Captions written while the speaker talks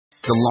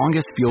The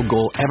longest field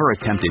goal ever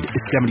attempted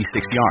is 76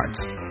 yards.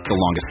 The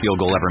longest field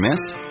goal ever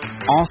missed?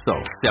 Also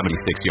 76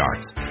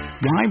 yards.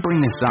 Why bring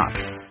this up?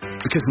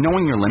 Because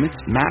knowing your limits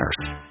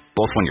matters,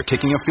 both when you're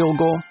kicking a field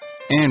goal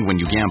and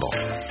when you gamble.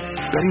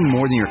 Betting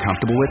more than you're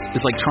comfortable with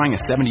is like trying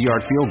a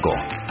 70-yard field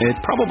goal. It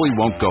probably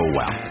won't go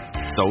well.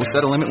 So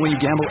set a limit when you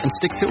gamble and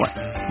stick to it.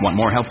 Want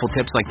more helpful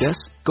tips like this?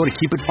 Go to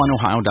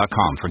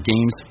keepitfunohio.com for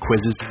games,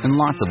 quizzes, and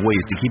lots of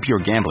ways to keep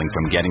your gambling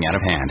from getting out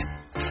of hand.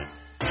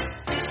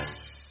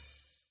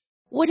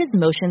 What does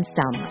motion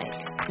sound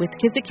like? With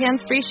Kizik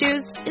hands-free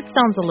shoes, it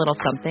sounds a little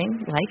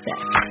something like this.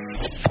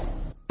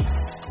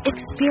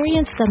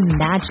 Experience the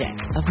magic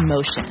of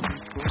motion.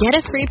 Get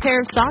a free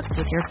pair of socks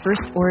with your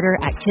first order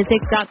at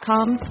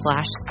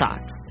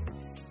kizik.com/socks.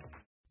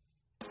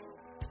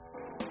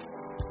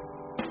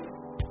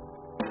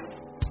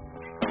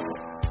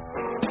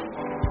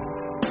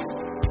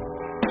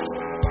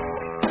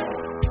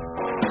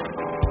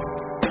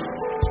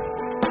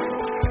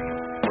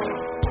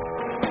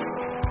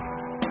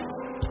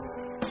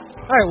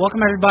 All right,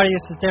 welcome everybody.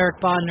 This is Derek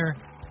Bodner,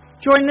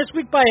 joined this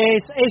week by a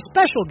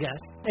special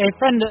guest, a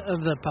friend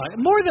of the podcast,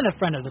 more than a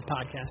friend of the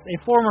podcast, a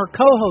former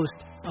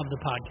co-host of the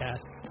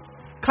podcast,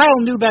 Kyle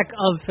Neubeck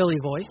of Philly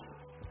Voice.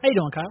 How you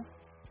doing, Kyle?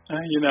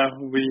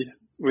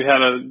 We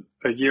had a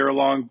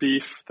year-long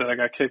beef that I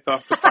got kicked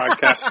off the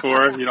podcast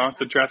for. You don't have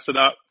to dress it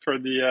up for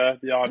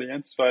the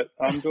audience, but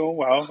I'm doing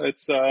well.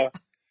 It's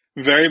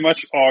very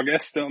much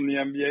August on the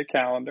NBA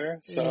calendar.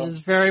 So. It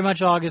is very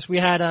much August. We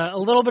had a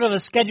little bit of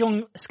a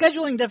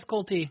scheduling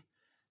difficulty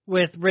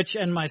with Rich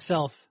and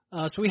myself.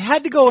 So we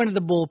had to go into the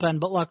bullpen,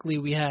 but luckily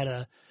we had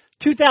a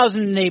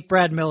 2008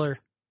 Brad Miller,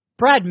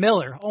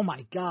 oh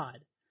my God.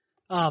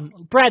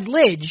 Brad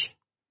Lidge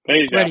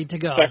ready to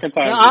go. Second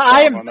time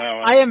on that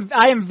one.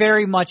 I am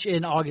very much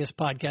in August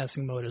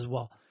podcasting mode as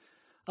well.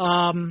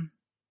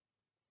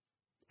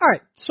 All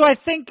right, so I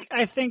think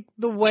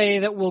the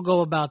way that we'll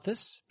go about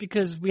this,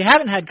 because we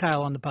haven't had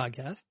Kyle on the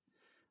podcast,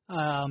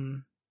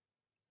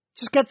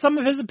 just get some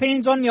of his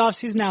opinions on the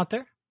offseason out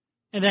there.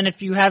 And then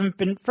if you haven't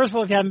been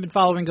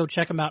following, go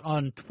check him out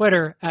on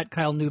Twitter at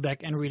Kyle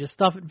Neubeck and read his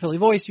stuff at Philly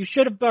Voice. You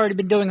should have already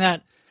been doing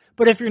that.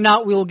 But if you're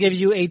not, we will give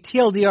you a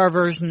TLDR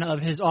version of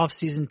his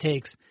off-season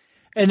takes,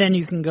 and then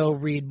you can go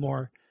read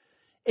more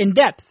in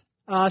depth.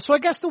 So I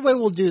guess the way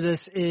we'll do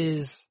this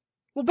is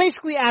we'll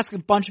basically ask a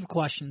bunch of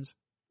questions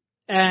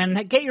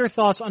and get your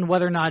thoughts on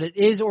whether or not it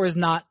is or is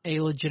not a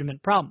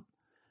legitimate problem.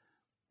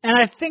 And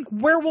I think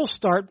where we'll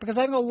start, because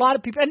I think a lot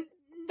of people, and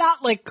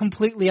not like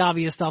completely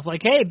obvious stuff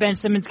like, hey, Ben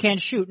Simmons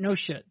can't shoot. No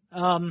shit.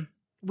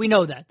 We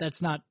know that.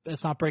 That's not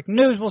breaking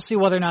news. We'll see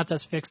whether or not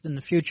that's fixed in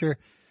the future.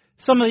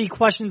 Some of the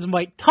questions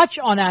might touch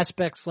on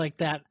aspects like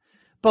that,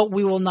 but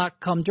we will not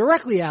come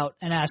directly out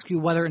and ask you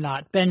whether or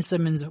not Ben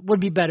Simmons would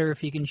be better if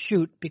he can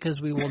shoot, because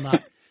we will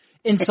not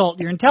insult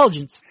your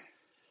intelligence.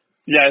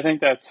 Yeah, I think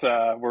that's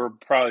we're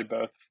probably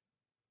both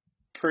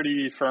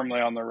pretty firmly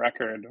on the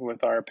record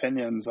with our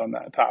opinions on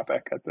that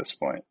topic at this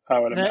point, I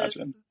would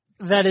imagine.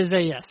 That is a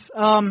yes.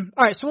 All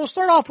right, so we'll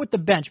start off with the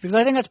bench, because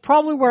I think that's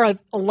probably where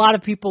a lot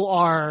of people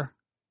are.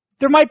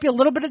 There might be a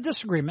little bit of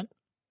disagreement,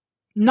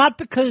 not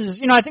because,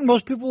 I think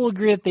most people will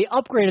agree that they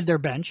upgraded their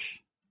bench,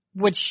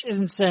 which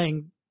isn't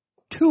saying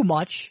too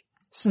much,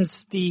 since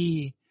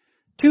the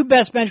two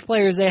best bench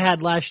players they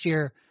had last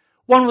year,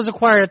 one was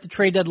acquired at the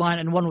trade deadline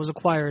and one was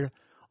acquired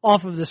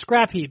off of the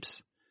scrap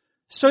heaps.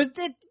 So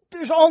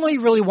there's only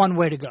really one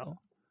way to go.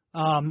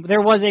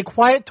 There was a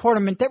quiet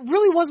tournament that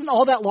really wasn't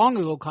all that long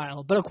ago,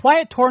 Kyle, but a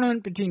quiet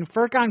tournament between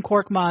Furkan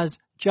Korkmaz,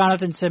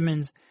 Jonathan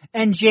Simmons,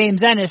 and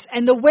James Ennis,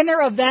 and the winner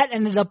of that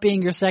ended up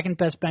being your second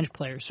best bench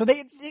player. So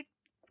they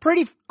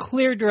pretty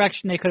clear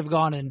direction they could have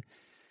gone in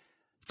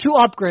to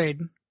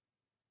upgrade.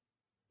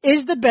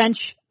 Is the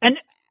bench, and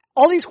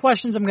all these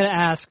questions I'm going to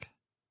ask,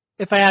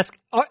 if I ask,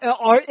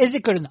 is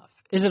it good enough?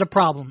 Is it a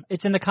problem?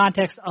 It's in the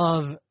context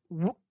of,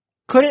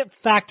 could it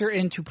factor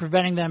into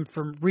preventing them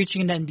from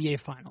reaching an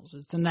NBA Finals?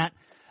 It's in that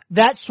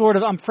sort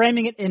of, I'm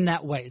framing it in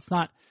that way. It's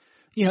not,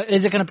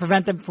 is it going to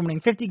prevent them from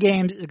winning 50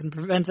 games? Is it going to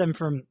prevent them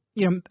from,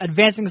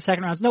 advancing the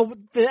second rounds? No,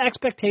 the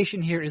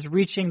expectation here is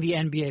reaching the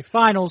NBA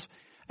Finals,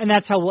 and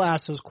that's how we'll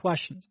ask those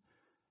questions.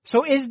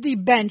 So is the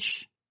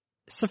bench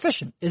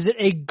sufficient? Is it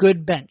a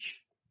good bench?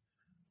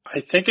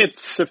 I think it's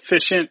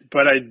sufficient,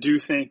 but I do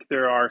think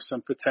there are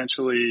some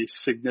potentially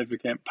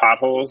significant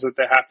potholes that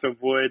they have to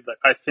avoid.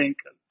 I think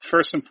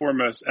first and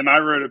foremost, and I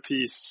wrote a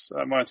piece,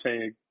 I want to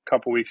say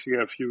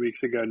a few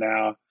weeks ago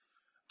now,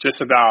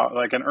 just about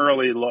like an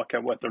early look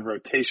at what the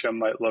rotation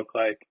might look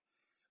like.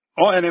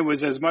 Oh, and it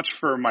was as much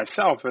for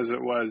myself as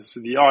it was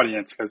the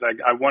audience, because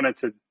I wanted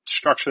to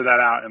structure that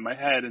out in my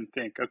head and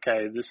think,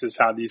 okay, this is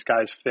how these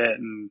guys fit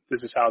and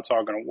this is how it's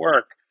all going to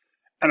work.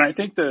 And I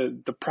think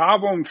the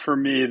problem for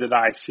me that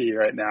I see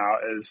right now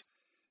is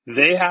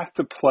they have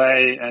to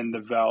play and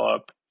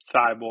develop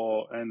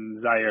Thibault and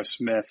Zaire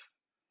Smith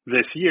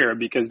this year,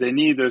 because they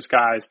need those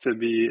guys to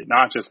be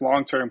not just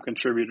long-term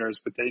contributors,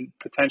 but they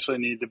potentially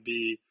need to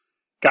be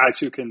guys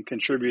who can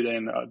contribute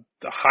in a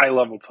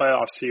high-level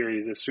playoff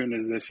series as soon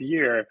as this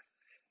year.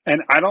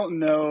 And I don't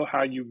know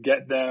how you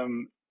get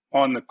them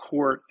on the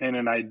court in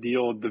an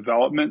ideal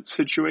development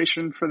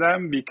situation for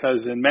them,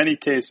 because in many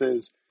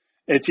cases,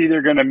 it's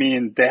either going to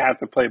mean they have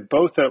to play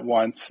both at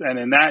once. And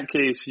in that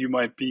case, you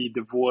might be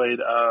devoid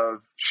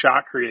of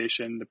shot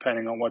creation,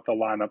 depending on what the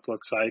lineup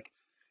looks like.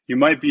 You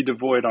might be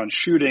devoid on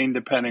shooting,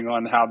 depending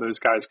on how those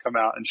guys come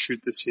out and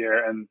shoot this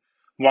year. And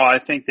while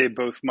I think they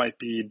both might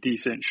be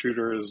decent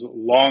shooters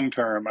long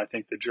term, I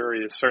think the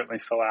jury is certainly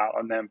still out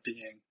on them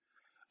being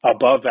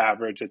above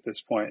average at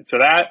this point. So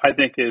that, I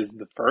think, is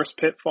the first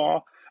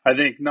pitfall. I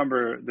think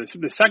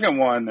the second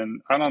one,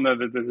 and I don't know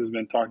that this has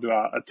been talked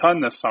about a ton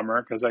this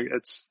summer because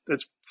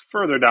it's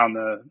further down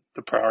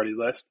the priority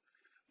list,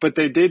 but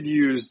they did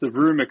use the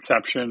room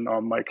exception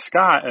on Mike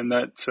Scott, and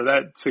that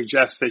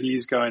suggests that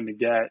he's going to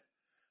get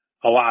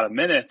a lot of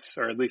minutes,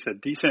 or at least a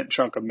decent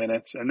chunk of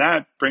minutes, and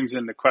that brings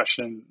into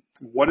question,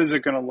 what is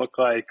it going to look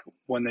like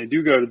when they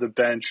do go to the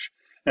bench,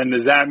 and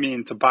does that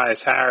mean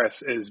Tobias Harris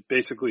is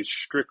basically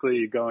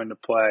strictly going to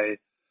play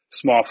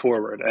small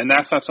forward? And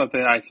that's not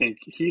something I think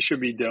he should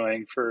be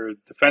doing for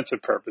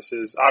defensive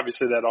purposes.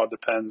 Obviously, that all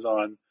depends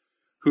on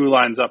who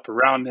lines up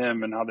around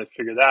him and how they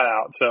figure that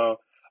out. So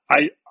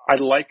I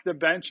like the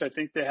bench. I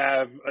think they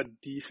have a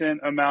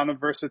decent amount of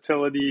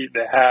versatility.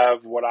 They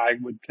have what I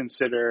would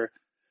consider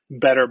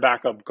better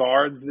backup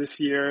guards this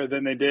year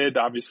than they did.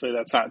 Obviously,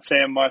 that's not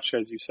saying much,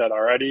 as you said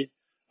already.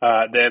 They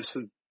have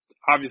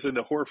obviously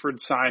the Horford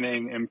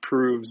signing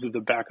improves the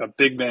backup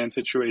big man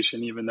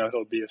situation, even though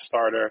he'll be a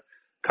starter.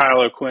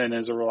 Kyle O'Quinn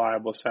is a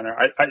reliable center.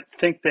 I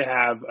think they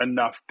have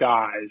enough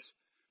guys.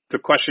 The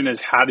question is,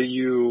 how do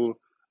you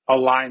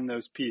align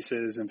those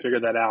pieces and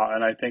figure that out?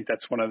 And I think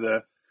that's one of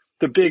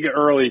the big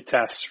early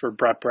tests for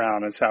Brett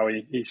Brown, is how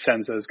he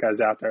sends those guys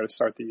out there to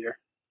start the year.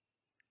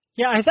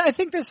 Yeah, I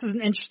think this is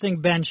an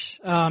interesting bench.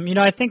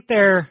 I think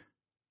they're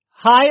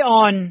high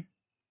on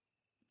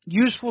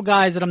useful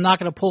guys that I'm not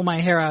going to pull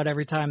my hair out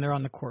every time they're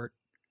on the court,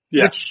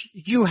 which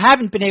you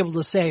haven't been able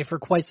to say for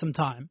quite some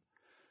time.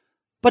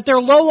 But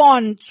they're low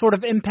on sort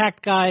of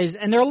impact guys,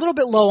 and they're a little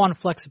bit low on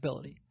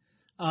flexibility.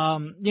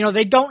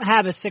 They don't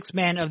have a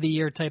six-man of the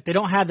year type. They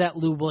don't have that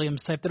Lou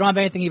Williams type. They don't have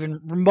anything even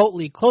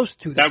remotely close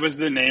to that. That was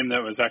the name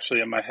that was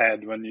actually in my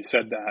head when you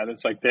said that.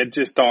 It's like they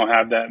just don't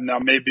have that. Now,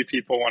 maybe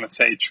people want to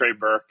say Trey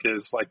Burke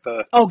is like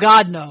the oh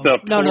God no the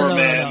poor no.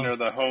 man or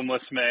the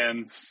homeless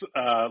man's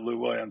Lou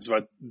Williams,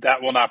 but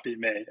that will not be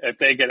me. If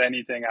they get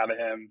anything out of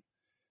him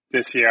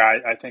this year,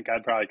 I think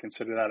I'd probably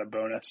consider that a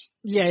bonus.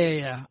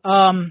 Yeah.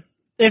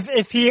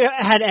 If he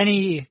had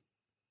any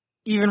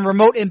even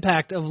remote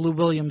impact of Lou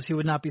Williams, he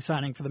would not be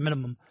signing for the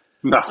minimum.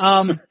 No.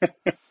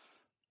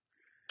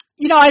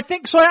 I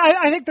think so.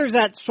 I think there's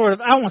that sort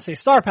of, I don't want to say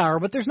star power,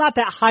 but there's not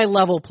that high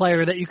level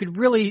player that you could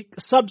really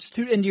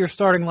substitute into your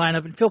starting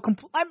lineup and feel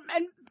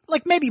and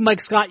like maybe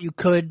Mike Scott you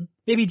could,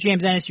 maybe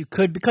James Ennis you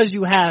could, because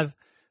you have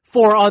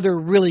four other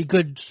really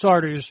good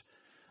starters,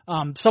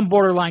 some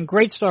borderline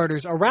great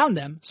starters around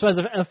them. So as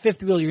a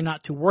fifth wheel, you're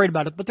not too worried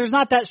about it. But there's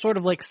not that sort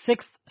of like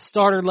sixth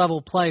starter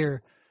level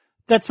player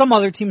that some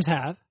other teams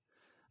have.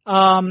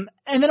 And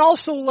then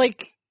also,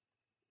 like,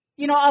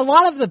 a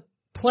lot of the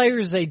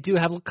players they do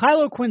have,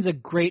 Kyle O'Quinn's a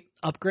great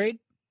upgrade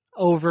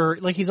over,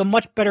 like, he's a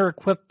much better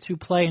equipped to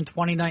play in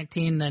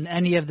 2019 than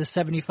any of the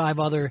 75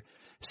 other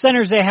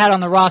centers they had on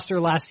the roster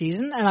last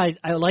season, and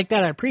I like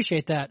that, I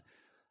appreciate that.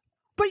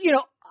 But,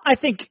 I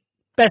think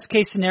best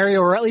case scenario,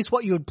 or at least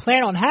what you would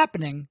plan on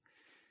happening,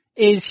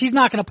 is he's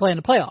not going to play in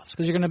the playoffs,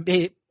 because you're going to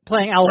be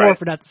playing Al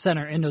Horford at the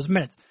center in those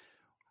minutes.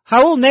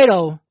 Raul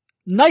Neto,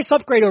 nice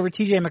upgrade over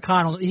TJ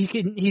McConnell.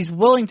 He's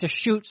willing to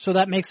shoot, so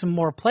that makes him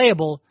more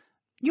playable.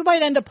 You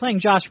might end up playing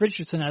Josh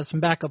Richardson as some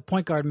backup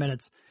point guard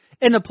minutes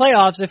in the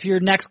playoffs if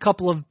your next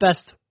couple of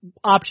best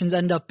options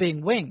end up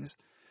being wings.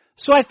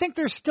 So I think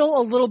there's still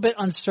a little bit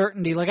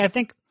uncertainty. Like, I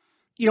think,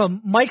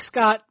 Mike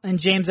Scott and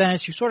James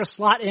Ennis, you sort of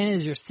slot in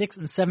as your sixth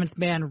and seventh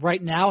man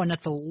right now, and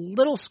that's a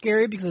little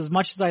scary because as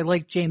much as I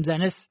like James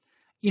Ennis,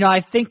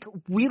 I think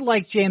we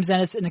like James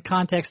Ennis in the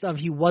context of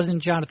he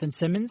wasn't Jonathan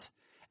Simmons.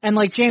 And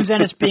like James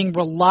Ennis being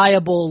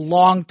reliable,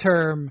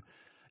 long-term,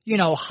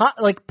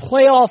 like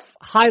playoff,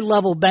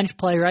 high-level bench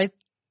player, I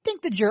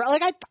think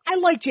I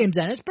like James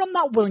Ennis, but I'm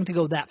not willing to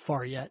go that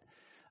far yet.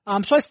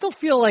 So I still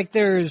feel like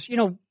there's,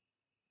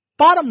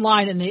 bottom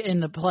line in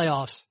the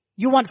playoffs,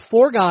 you want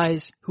four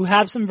guys who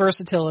have some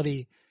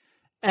versatility,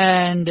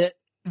 and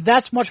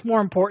that's much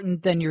more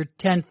important than your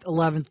 10th,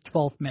 11th,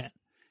 12th minute.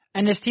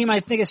 And this team,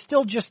 I think, is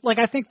still just, like,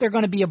 I think they're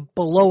going to be a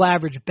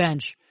below-average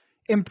bench,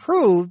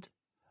 improved,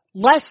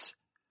 less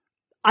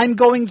I'm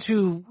going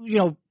to,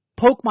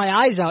 poke my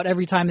eyes out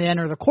every time they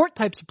enter the court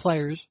types of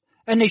players,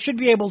 and they should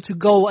be able to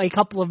go a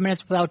couple of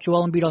minutes without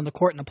Joel Embiid on the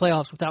court in the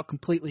playoffs without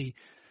completely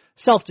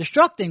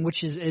self-destructing,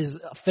 which is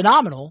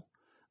phenomenal.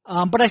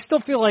 But I still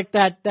feel like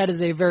that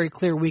is a very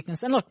clear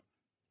weakness. And look,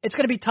 it's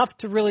going to be tough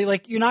to really,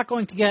 like, you're not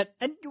going to get,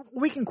 and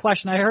we can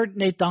question, I heard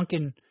Nate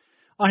Duncan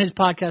on his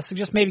podcast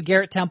suggest maybe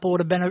Garrett Temple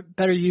would have been a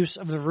better use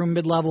of the room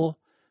mid-level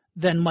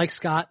than Mike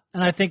Scott,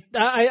 and I think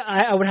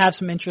I would have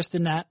some interest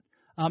in that.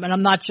 And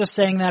I'm not just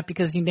saying that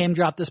because he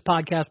name-dropped this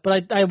podcast,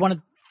 but I want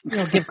to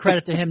give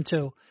credit to him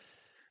too.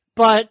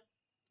 But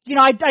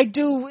I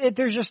do.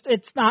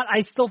 It's not.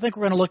 I still think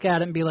we're going to look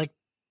at it and be like,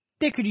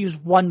 they could use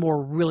one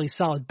more really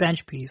solid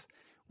bench piece,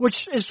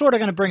 which is sort of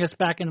going to bring us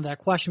back into that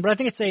question. But I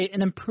think it's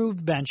an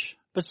improved bench.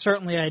 But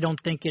certainly, I don't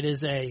think it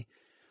is a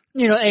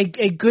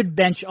good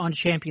bench on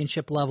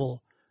championship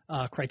level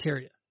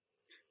criteria.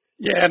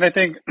 Yeah, and I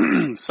think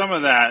some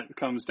of that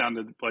comes down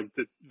to like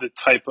the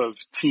type of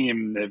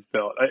team they've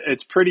built.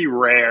 It's pretty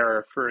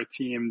rare for a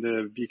team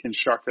to be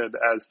constructed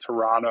as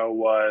Toronto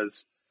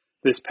was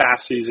this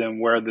past season,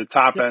 where the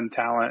top end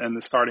talent and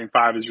the starting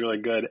five is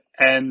really good,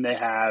 and they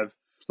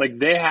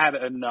had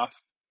enough,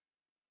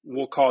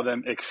 we'll call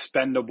them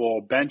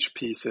expendable bench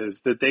pieces,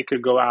 that they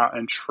could go out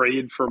and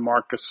trade for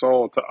Marc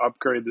Gasol to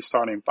upgrade the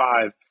starting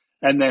five,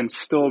 and then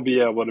still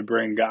be able to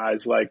bring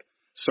guys like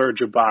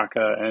Serge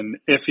Ibaka, and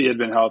if he had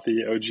been healthy,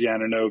 OG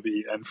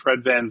Anunoby and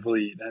Fred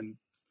VanVleet. And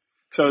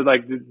so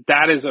like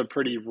that is a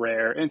pretty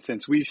rare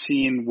instance. We've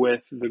seen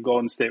with the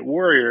Golden State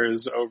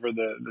Warriors over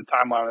the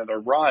timeline of their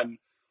run,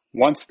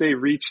 once they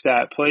reached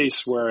that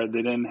place where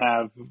they didn't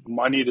have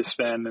money to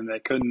spend and they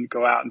couldn't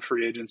go out in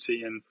free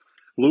agency and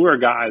lure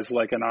guys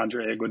like an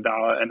Andre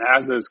Iguodala, and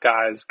as those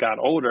guys got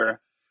older,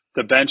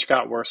 the bench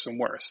got worse and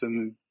worse.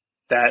 And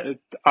that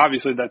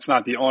obviously that's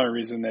not the only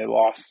reason they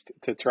lost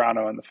to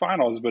Toronto in the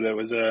finals, but it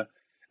was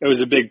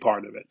a big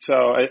part of it.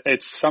 So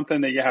it's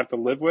something that you have to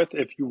live with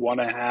if you want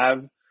to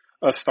have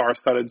a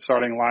star-studded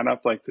starting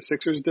lineup like the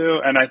Sixers do.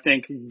 And I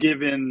think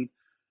given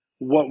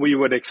what we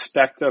would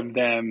expect of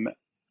them,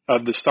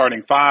 of the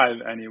starting five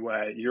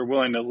anyway, you're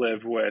willing to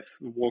live with,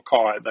 we'll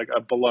call it like a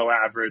below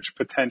average,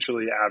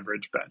 potentially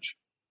average bench.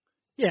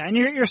 Yeah, and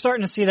you're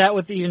starting to see that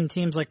with even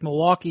teams like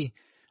Milwaukee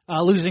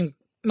losing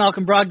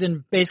Malcolm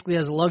Brogdon basically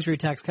as a luxury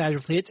tax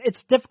casualty.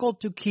 It's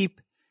difficult to keep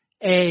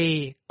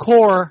a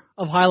core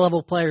of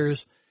high-level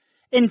players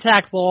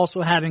intact while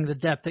also having the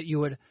depth that you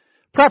would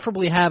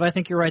preferably have. I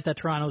think you're right that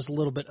Toronto is a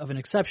little bit of an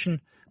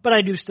exception, but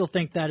I do still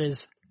think that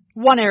is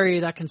one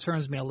area that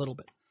concerns me a little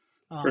bit.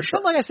 For sure.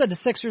 But like I said, the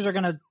Sixers are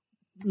going to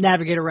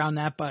navigate around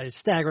that by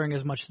staggering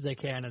as much as they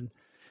can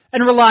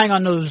and relying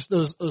on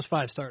those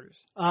five starters.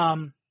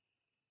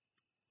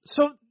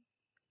 So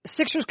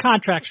Sixers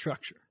contract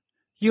structure.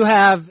 You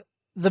have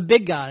the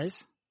big guys,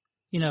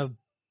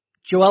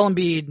 Joel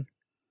Embiid,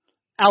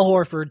 Al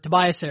Horford,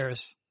 Tobias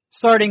Harris.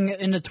 Starting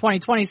in the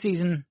 2020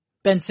 season,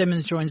 Ben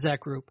Simmons joins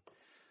that group.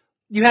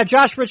 You have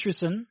Josh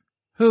Richardson,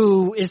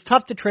 who is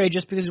tough to trade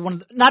just because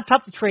not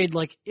tough to trade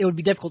like it would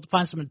be difficult to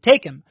find someone to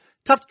take him.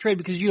 Tough to trade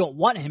because you don't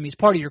want him. He's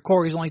part of your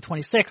core. He's only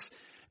 26.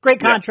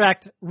 Great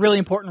contract, really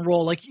important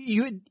role. Like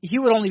he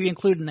would only be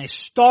included in a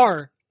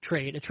star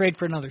trade, a trade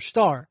for another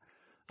star.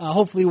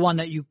 Hopefully one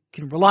that you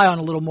can rely on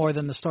a little more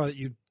than the star that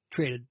you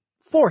traded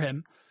for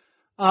him.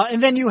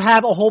 And then you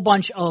have a whole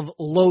bunch of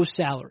low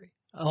salary.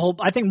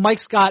 I think Mike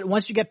Scott,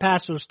 once you get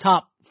past those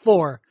top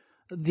four,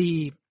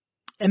 the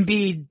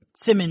Embiid,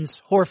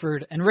 Simmons,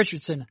 Horford, and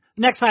Richardson,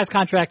 the next highest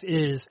contract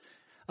is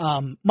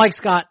Mike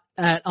Scott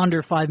at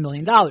under $5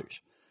 million.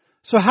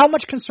 So how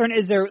much concern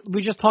is there?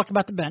 We just talked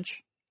about the bench,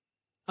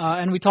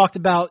 and we talked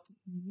about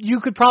you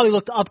could probably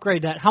look to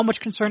upgrade that. How much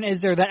concern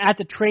is there that at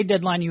the trade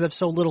deadline you have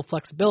so little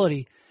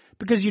flexibility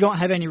because you don't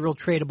have any real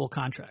tradable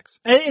contracts?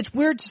 And it's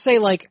weird to say,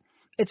 like,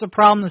 it's a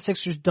problem the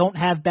Sixers don't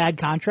have bad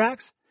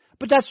contracts,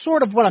 but that's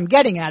sort of what I'm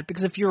getting at,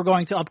 because if you were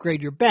going to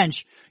upgrade your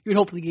bench, you'd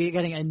hopefully be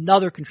getting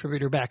another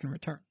contributor back in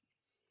return.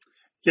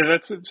 Yeah,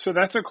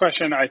 that's a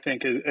question I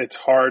think it's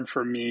hard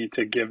for me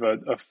to give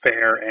a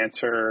fair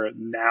answer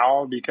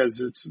now,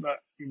 because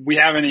we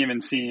haven't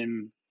even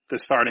seen the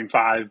starting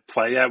five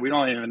play yet. We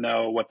don't even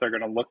know what they're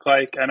going to look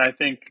like. And I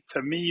think,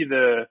 to me,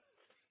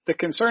 the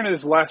concern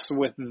is less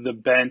with the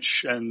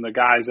bench and the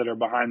guys that are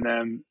behind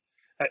them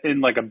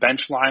in like a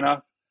bench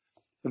lineup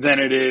than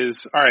it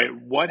is, all right,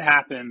 what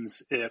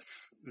happens if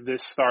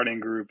this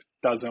starting group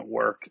doesn't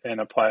work in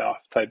a playoff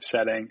type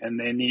setting and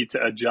they need to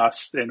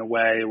adjust in a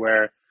way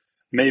where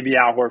maybe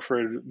Al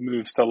Horford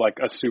moves to like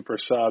a super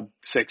sub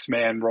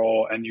 6-man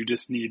role, and you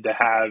just need to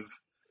have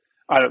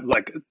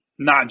like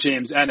not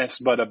James Ennis,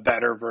 but a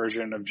better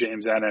version of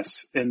James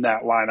Ennis in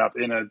that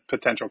lineup, in a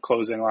potential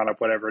closing lineup,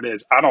 whatever it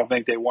is. I don't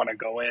think they want to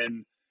go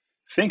in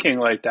thinking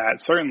like that.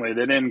 Certainly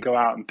they didn't go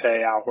out and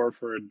pay Al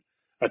Horford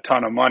a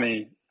ton of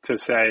money to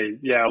say,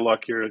 yeah, look,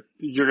 you're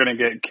going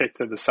to get kicked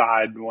to the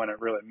side when it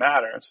really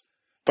matters.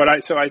 But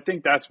I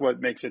think that's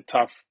what makes it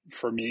tough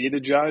for me to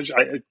judge.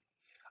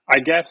 I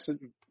guess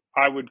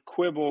I would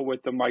quibble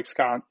with the Mike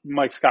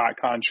Scott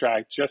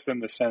contract, just in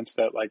the sense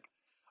that, like,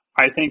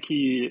 I think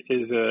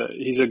he's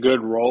a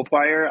good role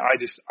player.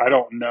 I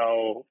don't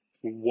know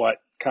what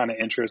kind of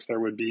interest there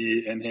would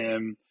be in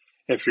him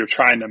if you're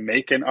trying to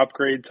make an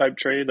upgrade type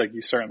trade. Like,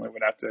 you certainly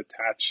would have to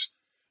attach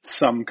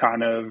some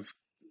kind of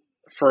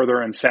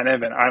further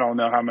incentive, and I don't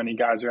know how many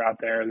guys are out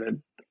there that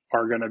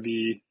are going to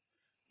be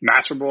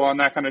matchable on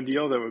that kind of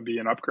deal that would be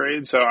an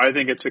upgrade. So I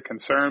think it's a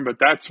concern, but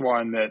that's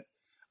one that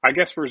I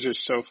guess we're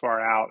just so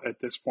far out at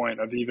this point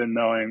of even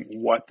knowing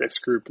what this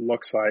group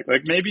looks like.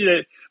 Like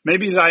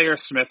maybe Zaire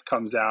Smith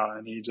comes out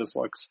and he just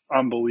looks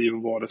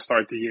unbelievable to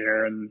start the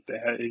year, and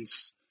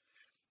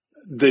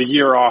the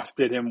year off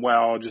did him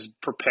well, just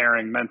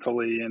preparing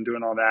mentally and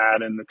doing all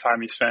that, and the time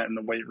he spent in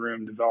the weight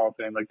room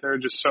developing. Like there are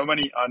just so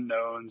many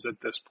unknowns at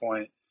this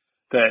point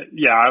that,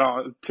 I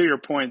don't. To your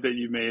point that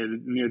you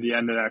made near the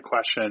end of that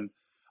question,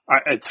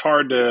 it's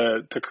hard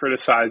to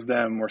criticize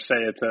them or say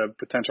it's a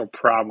potential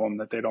problem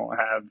that they don't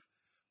have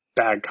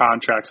bad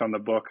contracts on the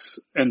books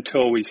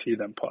until we see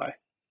them play.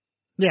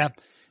 Yeah,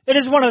 it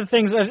is one of the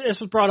things. This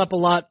was brought up a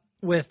lot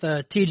with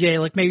TJ.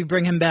 Like maybe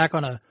bring him back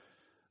on a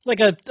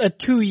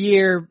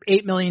 2-year,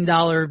 $8 million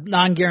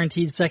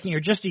non-guaranteed second year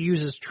just to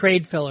use as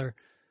trade filler.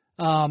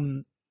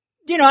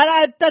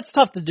 That's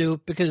tough to do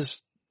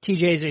because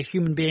TJ is a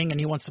human being and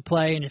he wants to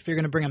play. And if you're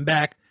going to bring him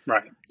back,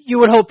 right, you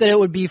would hope that it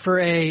would be for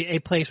a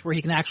place where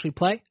he can actually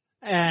play.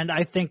 And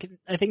I think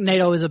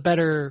Nato is a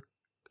better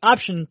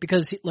option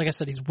because, like I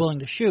said, he's willing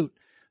to shoot.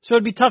 So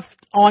it'd be tough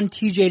on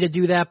TJ to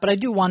do that. But I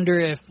do wonder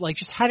if, like,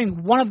 just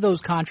having one of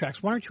those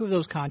contracts, one or two of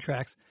those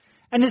contracts,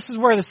 and this is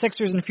where the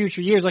Sixers in the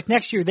future years, like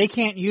next year, they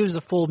can't use the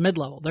full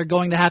mid-level. They're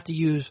going to have to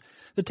use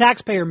the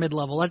taxpayer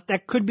mid-level.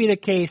 That could be the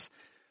case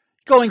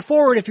going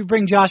forward. If you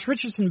bring Josh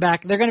Richardson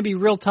back, they're going to be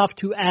real tough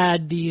to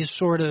add these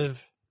sort of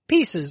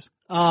pieces.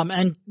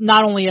 And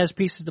not only as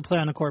pieces to play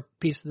on the court,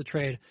 piece of the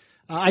trade.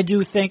 I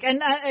do think,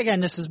 and again,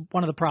 this is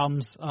one of the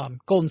problems.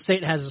 Golden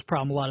State has this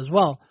problem a lot as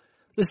well.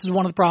 This is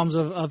one of the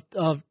problems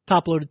of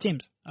top-loaded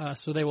teams.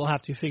 So they will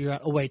have to figure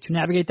out a way to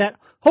navigate that.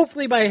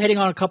 Hopefully by hitting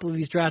on a couple of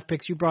these draft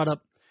picks you brought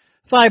up,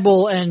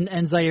 Thibault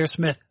and Zaire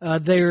Smith,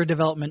 their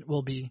development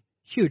will be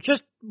huge.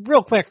 Just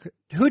real quick,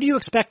 who do you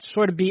expect to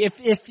sort of be,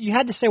 if you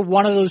had to say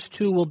one of those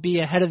two will be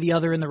ahead of the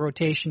other in the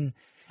rotation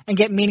and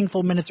get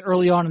meaningful minutes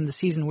early on in the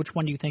season, which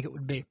one do you think it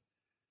would be?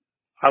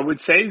 I would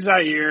say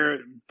Zaire,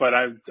 but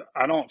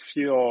I don't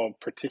feel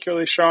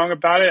particularly strong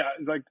about it.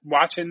 Like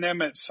watching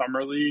them at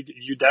Summer League,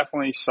 you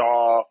definitely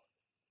saw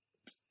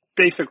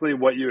basically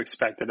what you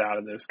expected out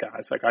of those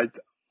guys. Like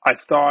I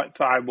thought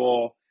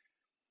Thibault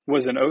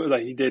was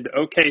he did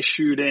okay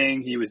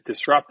shooting. He was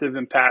disruptive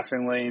in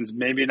passing lanes,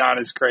 maybe not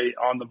as great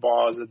on the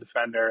ball as a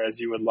defender as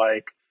you would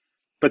like.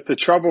 But the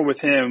trouble with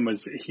him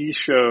was he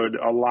showed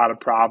a lot of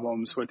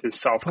problems with his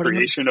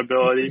self-creation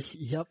ability.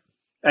 Yep.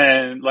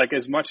 And like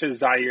as much as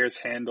Zaire's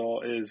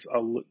handle is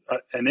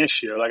an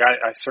issue, like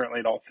I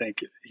certainly don't think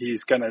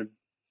he's going to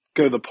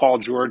go the Paul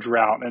George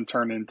route and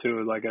turn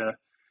into like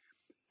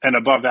an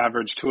above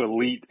average to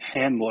elite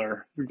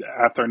handler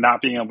after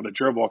not being able to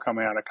dribble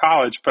coming out of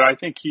college. But I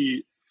think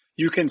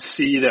you can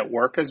see that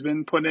work has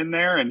been put in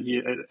there, and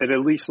it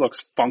at least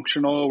looks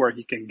functional where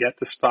he can get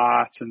the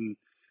spots, and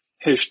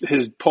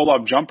his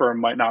pull-up jumper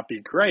might not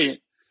be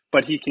great,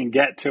 but he can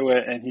get to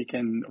it and he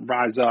can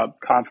rise up,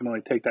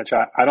 confidently take that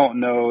shot. I don't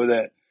know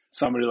that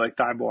somebody like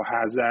Thibault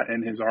has that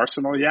in his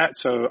arsenal yet.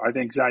 So I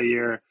think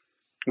Zaire,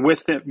 with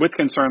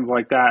concerns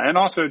like that, and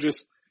also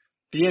just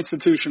the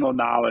institutional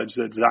knowledge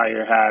that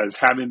Zaire has,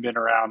 having been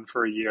around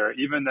for a year,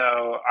 even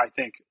though I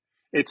think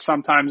it's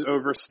sometimes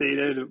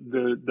overstated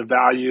the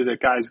value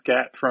that guys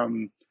get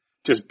from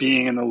just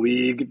being in the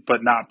league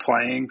but not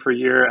playing for a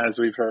year, as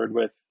we've heard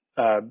with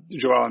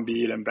Joel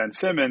Embiid and Ben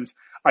Simmons.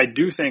 I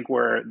do think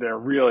where they're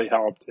really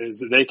helped is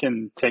that they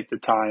can take the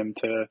time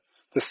to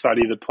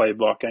study the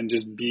playbook and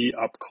just be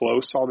up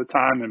close all the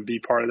time and be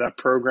part of that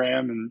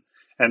program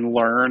and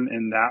learn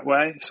in that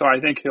way. So I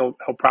think he'll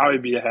probably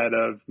be ahead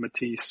of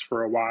Matisse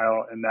for a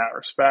while in that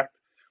respect.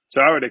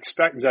 So I would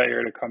expect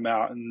Zaire to come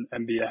out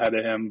and be ahead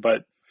of him,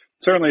 but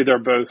certainly they're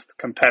both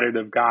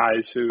competitive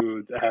guys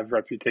who have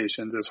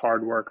reputations as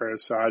hard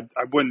workers. So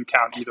I wouldn't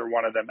count either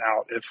one of them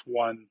out if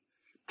one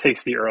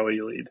takes the early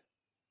lead.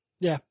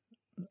 Yeah.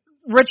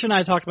 Rich and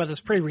I talked about this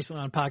pretty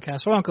recently on a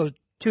podcast, so I won't go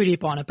too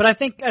deep on it. But I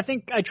think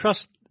I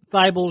trust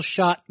Thibault's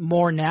shot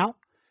more now.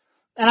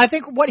 And I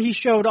think what he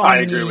showed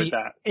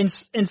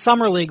in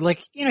Summer League, like,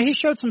 he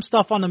showed some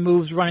stuff on the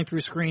moves, running through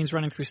screens,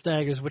 running through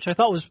staggers, which I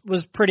thought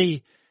was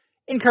pretty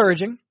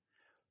encouraging.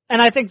 And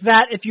I think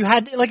that if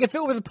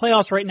it were the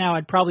playoffs right now,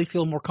 I'd probably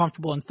feel more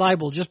comfortable in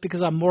Thibault just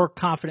because I'm more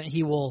confident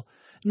he will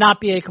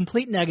not be a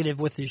complete negative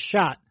with his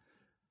shot.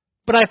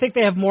 But I think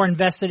they have more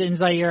invested in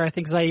Zaire. I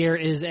think Zaire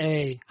is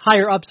a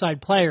higher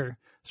upside player.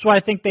 So I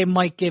think they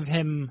might give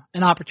him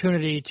an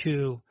opportunity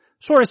to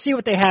sort of see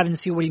what they have and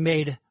see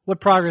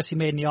what progress he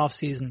made in the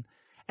offseason.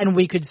 And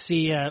we could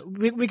see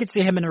we could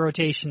see him in the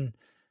rotation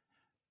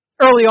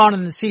early on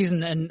in the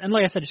season. And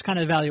like I said, just kind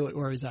of evaluate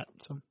where he's at.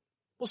 So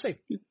we'll see.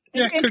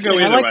 Yeah, it could go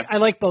either way. I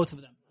like both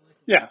of them.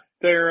 Yeah,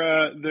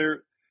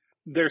 they're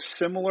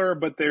similar,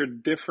 but they're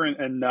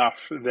different enough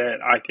that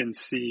I can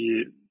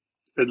see.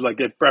 Like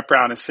if Brett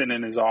Brown is sitting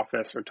in his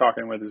office or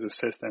talking with his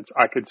assistants,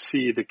 I could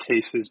see the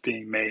cases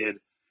being made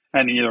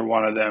and either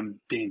one of them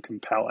being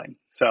compelling.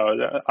 So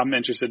I'm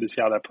interested to see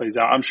how that plays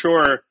out. I'm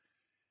sure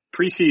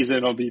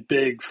preseason will be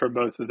big for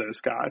both of those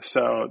guys.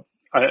 So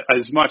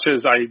as much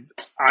as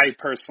I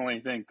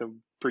personally think the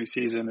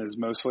preseason is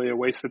mostly a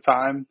waste of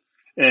time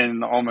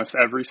in almost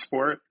every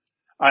sport,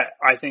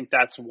 I think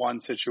that's one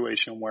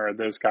situation where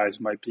those guys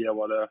might be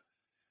able to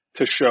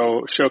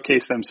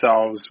showcase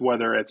themselves,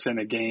 whether it's in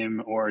a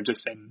game or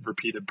just in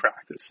repeated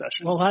practice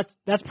sessions. Well,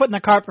 that's putting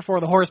the cart before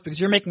the horse, because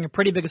you're making a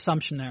pretty big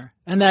assumption there,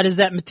 and that is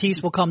that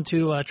Matisse will come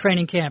to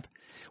training camp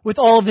with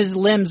all of his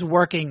limbs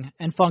working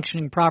and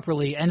functioning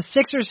properly. And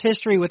Sixers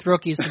history with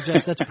rookies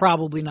suggests that's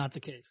probably not the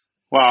case.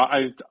 Well,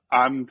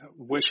 I'm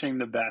wishing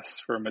the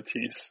best for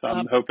Matisse.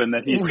 I'm hoping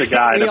that he's the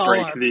guy to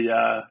break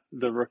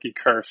the rookie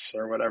curse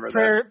or whatever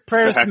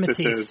prayers the to heck this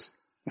Matisse. is.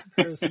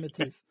 Prayers to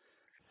Matisse.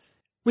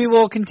 We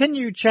will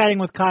continue chatting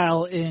with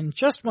Kyle in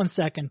just 1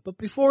 second, but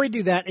before we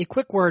do that, a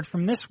quick word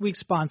from this week's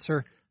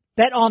sponsor,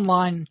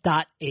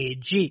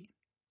 betonline.ag.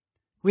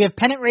 We have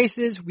pennant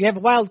races, we have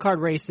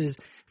wildcard races.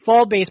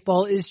 Fall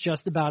baseball is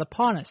just about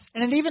upon us,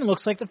 and it even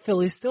looks like the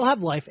Phillies still have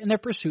life in their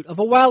pursuit of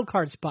a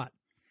wildcard spot.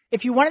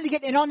 If you wanted to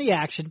get in on the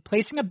action,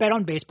 placing a bet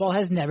on baseball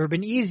has never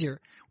been easier,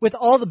 with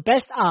all the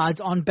best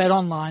odds on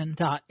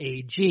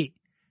betonline.ag.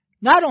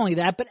 Not only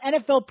that, but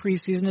NFL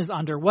preseason is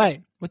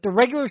underway, with the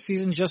regular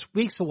season just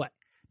weeks away.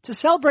 To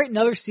celebrate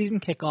another season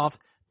kickoff,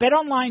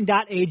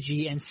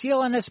 betonline.ag and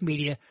CLNS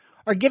Media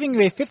are giving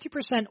you a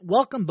 50%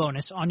 welcome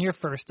bonus on your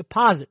first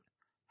deposit.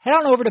 Head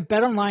on over to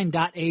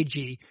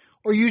betonline.ag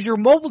or use your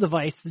mobile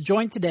device to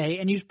join today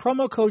and use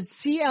promo code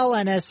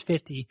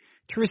CLNS50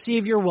 to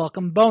receive your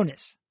welcome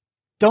bonus.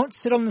 Don't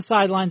sit on the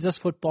sidelines this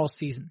football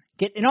season.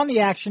 Get in on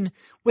the action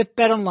with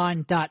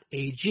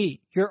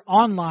betonline.ag, your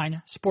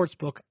online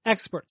sportsbook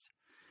experts.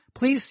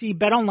 Please see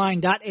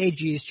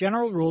betonline.ag's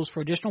general rules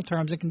for additional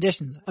terms and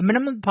conditions. A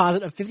minimum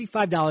deposit of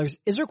 $55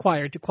 is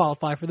required to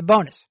qualify for the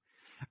bonus.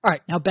 All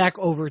right, now back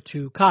over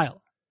to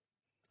Kyle.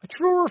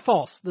 True or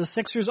false, the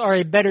Sixers are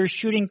a better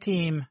shooting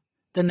team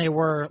than they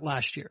were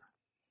last year?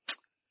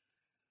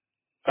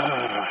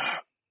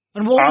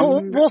 And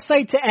we'll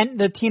say to end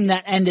the team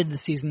that ended the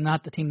season,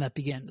 not the team that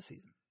began the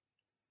season.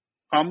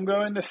 I'm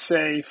going to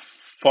say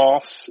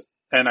false,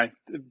 and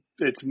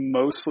it's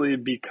mostly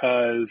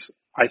because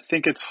I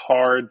think it's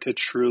hard to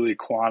truly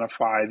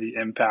quantify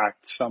the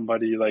impact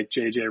somebody like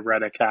JJ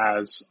Redick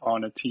has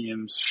on a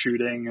team's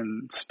shooting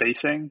and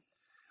spacing.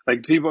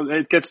 Like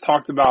it gets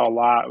talked about a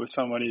lot with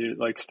somebody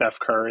like Steph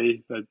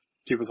Curry, that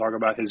people talk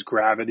about his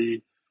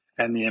gravity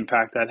and the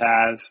impact that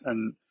has.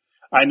 And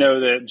I know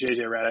that JJ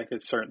Redick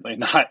is certainly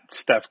not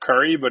Steph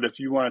Curry, but if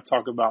you want to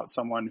talk about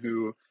someone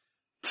who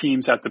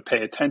teams have to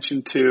pay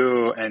attention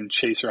to and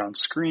chase around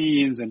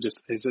screens and just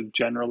is a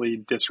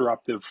generally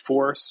disruptive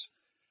force,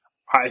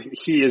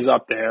 he is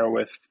up there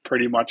with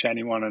pretty much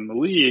anyone in the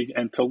league.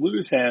 And to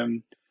lose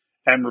him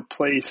and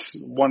replace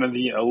one of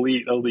the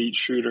elite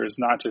shooters,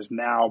 not just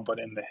now, but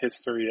in the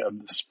history of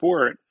the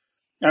sport,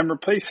 and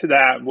replace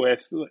that with,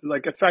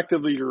 like,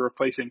 effectively you're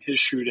replacing his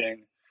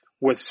shooting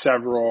with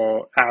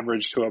several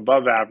average to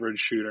above average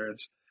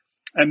shooters.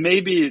 And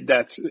maybe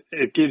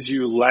it gives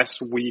you less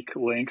weak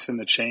links in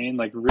the chain.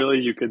 Like, really,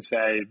 you could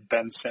say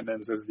Ben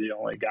Simmons is the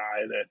only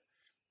guy that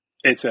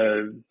it's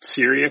a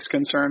serious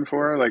concern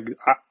for. Like,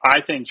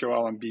 I think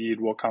Joel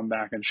Embiid will come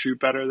back and shoot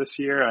better this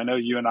year. I know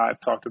you and I have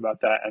talked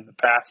about that in the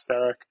past,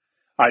 Eric.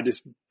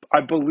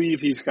 I believe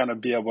he's going to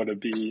be able to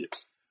be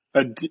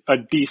a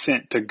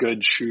decent to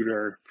good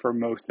shooter for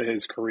most of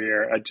his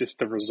career. Just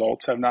the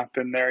results have not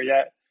been there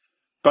yet.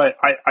 But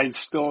I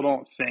still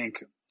don't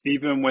think,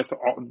 even with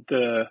all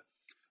the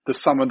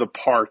sum of the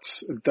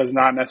parts, it does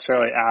not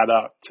necessarily add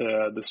up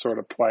to the sort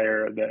of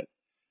player that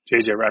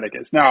JJ Redick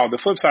is. Now, the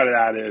flip side of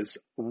that is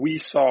we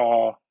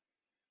saw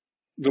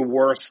the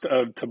worst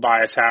of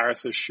Tobias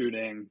Harris's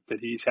shooting that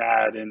he's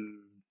had in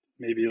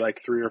maybe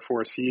like 3 or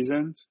 4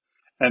 seasons.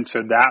 And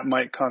so that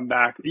might come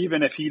back,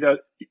 even if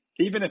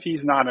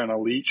he's not an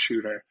elite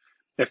shooter.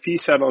 If he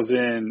settles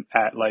in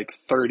at like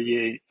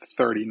 38,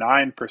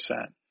 39%,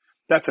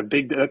 that's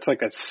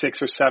like a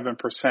 6 or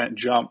 7%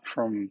 jump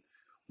from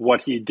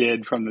what he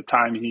did from the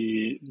time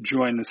he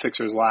joined the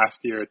Sixers last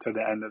year to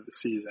the end of the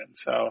season.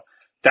 So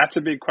that's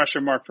a big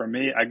question mark for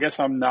me. I guess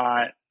I'm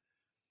not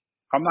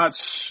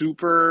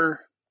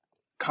super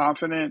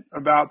confident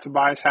about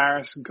Tobias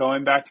Harris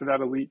going back to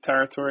that elite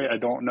territory. I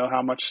don't know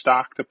how much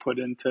stock to put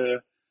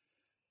into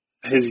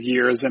his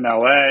years in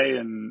LA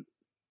and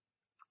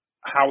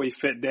how he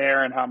fit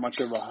there and how much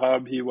of a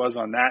hub he was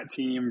on that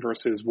team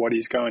versus what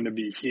he's going to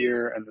be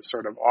here and the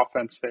sort of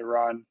offense they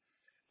run.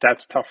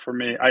 That's tough for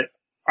me.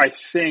 I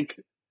think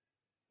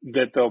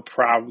that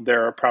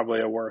they're probably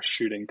a worse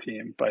shooting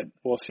team, but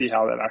we'll see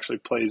how that actually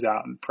plays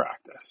out in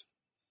practice.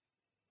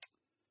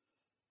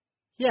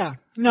 Yeah.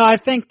 No, I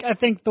think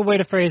the way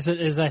to phrase it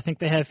is I think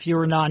they have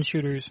fewer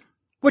non-shooters,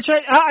 which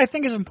I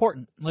think is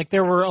important. Like,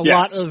 there were a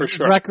lot of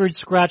record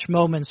scratch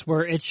moments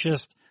where it's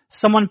just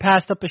someone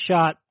passed up a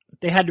shot,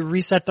 they had to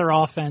reset their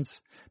offense.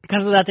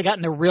 Because of that, they got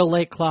in a real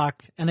late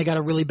clock and they got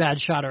a really bad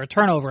shot or a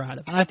turnover out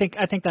of it. And I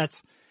think that's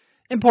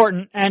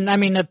important. And I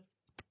mean, the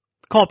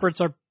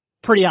culprits are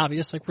pretty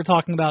obvious. Like, we're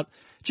talking about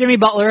Jimmy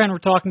Butler and we're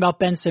talking about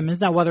Ben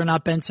Simmons. Now, whether or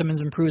not Ben Simmons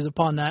improves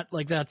upon that,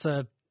 like, that's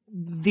the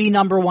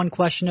number one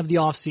question of the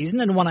offseason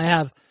and one I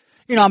have,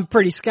 I'm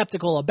pretty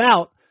skeptical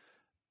about.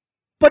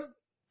 But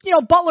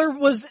Butler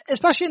was,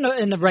 especially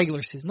in the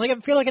regular season, like I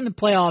feel like in the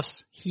playoffs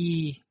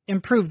he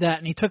improved that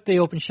and he took the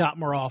open shot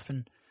more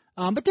often.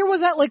 But there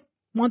was that like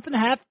month and a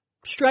half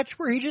stretch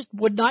where he just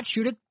would not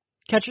shoot a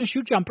catch and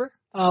shoot jumper,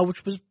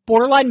 which was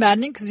borderline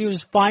maddening because he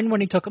was fine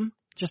when he took them.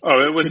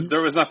 There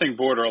was nothing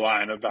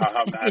borderline about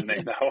how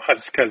maddening that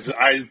was, because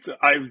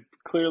I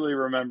clearly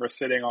remember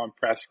sitting on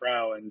press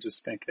row and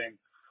just thinking,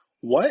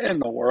 what in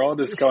the world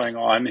is going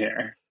on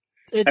here?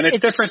 And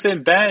it's different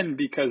than Ben,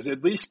 because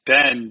at least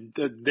Ben,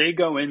 they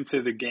go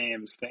into the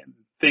games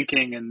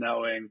thinking and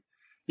knowing,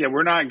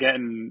 we're not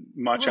getting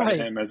much out of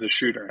him as a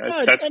shooter.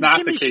 That's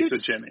not the case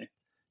with Jimmy.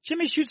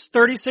 Jimmy shoots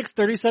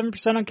 37%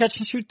 on catch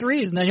and shoot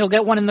threes, and then he'll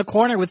get one in the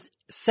corner with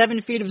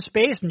 7 feet of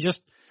space and just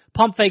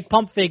pump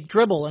fake,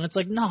 dribble. And it's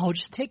like, no,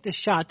 just take the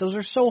shot. Those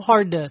are so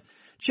hard to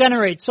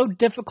generate, so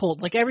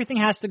difficult. Like everything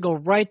has to go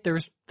right.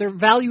 They're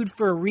valued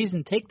for a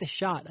reason. Take the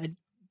shot.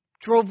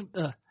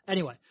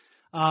 Anyway.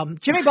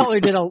 Jimmy Butler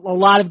did a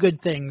lot of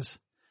good things,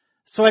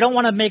 so I don't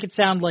want to make it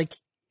sound like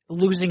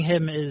losing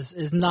him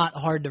is not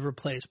hard to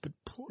replace, but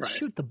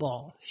shoot the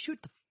ball.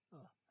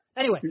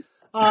 Anyway.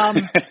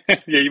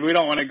 We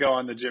don't want to go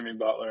on the Jimmy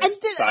Butler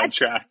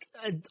sidetrack.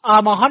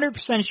 I'm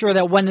 100% sure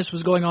that when this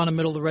was going on in the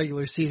middle of the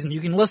regular season,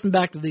 you can listen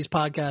back to these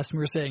podcasts and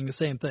we're saying the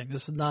same thing.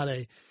 This is not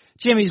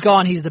Jimmy's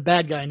gone, he's the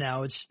bad guy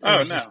now. It's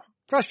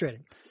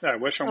frustrating. Yeah, I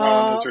wish him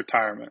well in his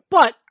retirement.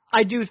 But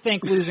I do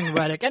think losing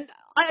Redick, and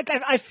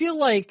I feel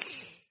like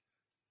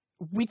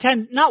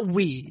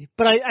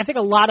I think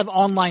a lot of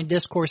online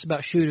discourse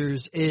about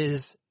shooters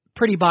is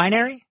pretty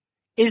binary.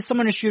 Is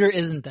someone a shooter,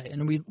 isn't they?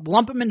 And we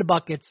lump them into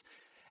buckets.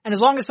 And as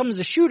long as someone's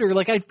a shooter,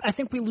 like I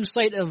think we lose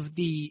sight of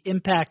the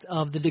impact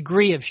of the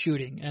degree of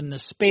shooting and the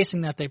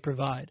spacing that they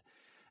provide.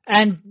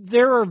 And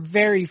there are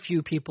very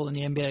few people in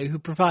the NBA who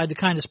provide the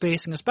kind of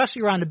spacing,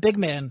 especially around a big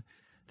man,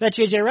 that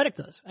J.J. Redick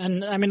does.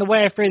 And, I mean, the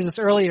way I phrased this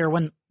earlier,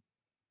 when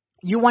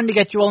you wanted to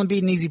get Joel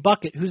Embiid an easy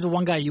bucket, who's the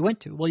one guy you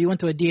went to? Well, you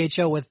went to a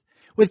DHO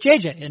with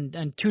J.J.,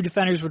 and 2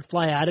 defenders would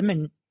fly at him,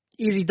 and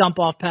easy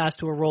dump-off pass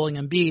to a rolling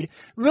Embiid.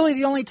 Really,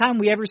 the only time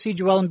we ever see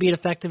Joel Embiid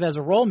effective as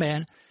a roll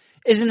man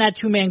is in that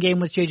 2-man game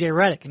with J.J.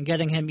 Redick, and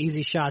getting him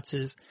easy shots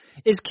is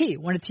key.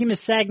 When a team is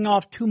sagging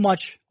off too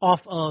much off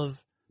of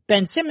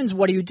Ben Simmons,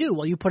 what do?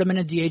 Well, you put him in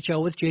a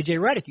DHO with J.J.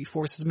 Redick. You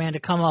force his man to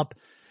come up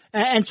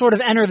and sort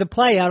of enter the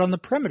play out on the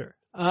perimeter.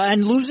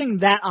 And losing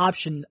that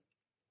option,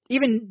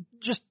 even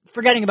just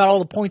forgetting about all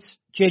the points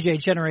J.J.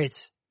 generates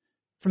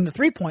from the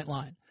three-point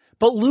line,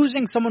 but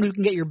losing someone who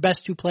can get your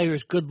best 2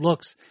 players good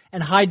looks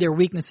and hide their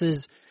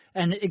weaknesses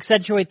and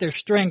accentuate their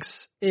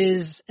strengths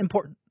is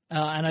important.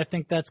 And I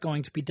think that's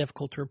going to be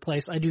difficult to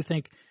replace. I do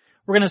think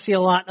we're going to see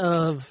a lot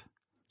of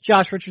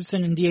Josh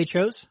Richardson in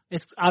DHOs.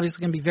 It's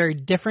obviously going to be very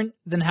different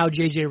than how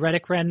J.J.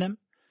 Redick ran them.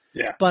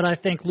 Yeah. But I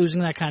think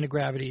losing that kind of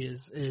gravity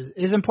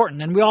is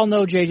important. And we all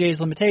know J.J.'s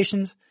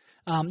limitations.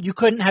 You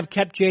couldn't have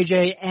kept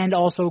J.J. and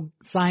also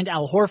signed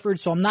Al Horford,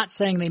 so I'm not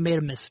saying they made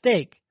a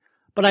mistake.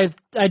 But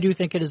I do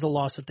think it is a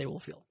loss that they will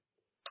feel.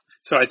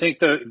 So I think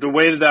the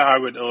way that I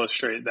would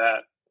illustrate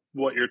that,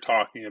 what you're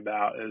talking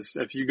about, is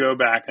if you go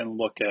back and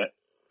look at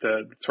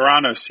the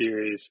Toronto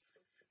series,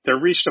 there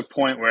reached a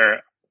point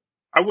where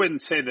I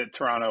wouldn't say that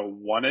Toronto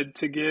wanted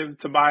to give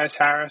Tobias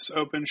Harris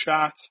open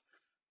shots,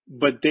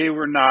 but they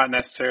were not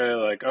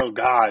necessarily like, oh,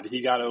 God,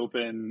 he got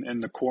open in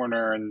the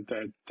corner, and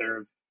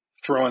they're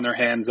throwing their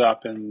hands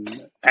up and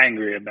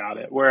angry about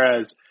it.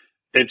 Whereas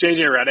if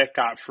J.J. Redick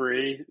got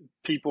free,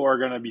 people are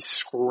going to be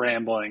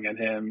scrambling at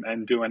him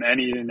and doing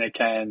anything they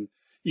can,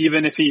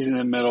 even if he's in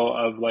the middle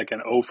of like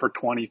an 0 for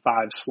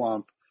 25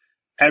 slump.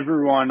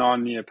 Everyone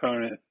on the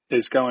opponent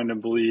is going to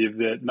believe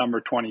that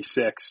number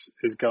 26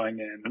 is going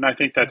in. And I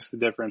think that's the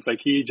difference. Like,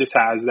 he just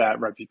has that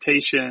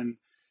reputation.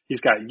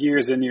 He's got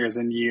years and years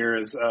and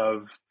years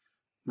of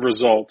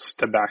results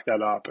to back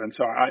that up. And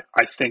so I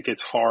think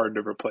it's hard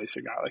to replace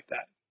a guy like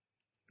that.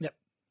 Yep,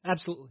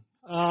 absolutely.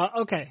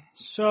 Okay,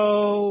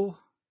 so,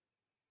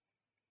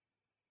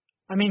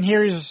 I mean,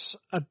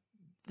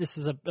 this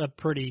is a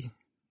pretty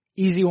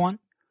easy one.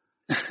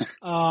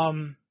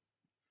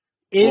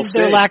 Is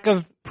their lack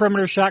of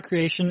perimeter shot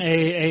creation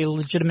a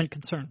legitimate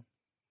concern?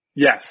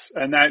 Yes,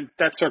 and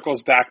that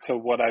circles back to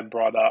what I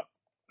brought up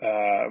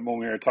when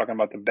we were talking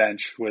about the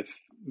bench with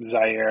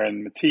Zaire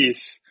and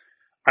Matisse.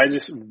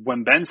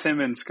 When Ben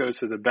Simmons goes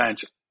to the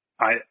bench,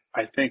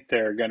 I think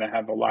they're going to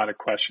have a lot of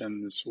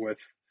questions with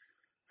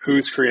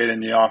who's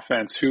creating the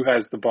offense, who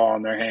has the ball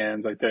in their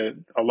hands. Like,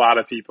 a lot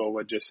of people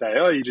would just say,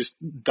 oh, you just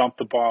dump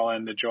the ball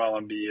into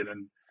Joel Embiid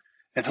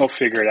and he'll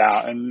figure it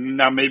out. And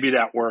now maybe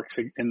that works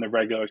in the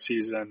regular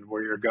season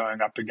where you're going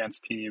up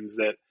against teams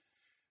that,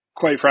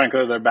 quite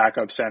frankly, their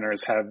backup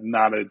centers have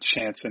not a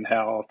chance in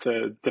hell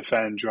to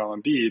defend Joel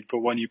Embiid. But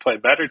when you play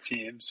better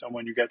teams and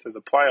when you get to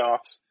the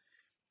playoffs,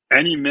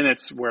 any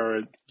minutes where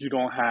you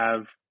don't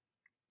have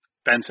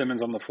Ben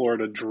Simmons on the floor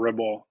to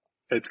dribble,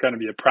 it's going to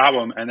be a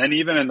problem. And then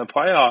even in the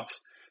playoffs,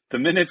 the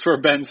minutes where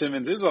Ben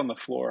Simmons is on the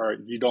floor,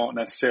 you don't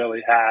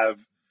necessarily have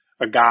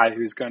a guy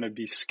who's going to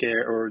be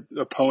scared, or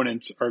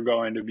opponents are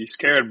going to be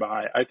scared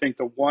by. I think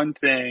the one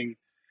thing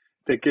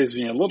that gives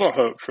me a little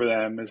hope for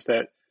them is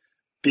that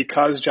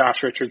because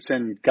Josh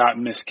Richardson got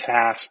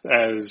miscast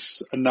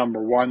as a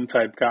number one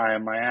type guy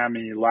in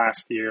Miami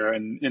last year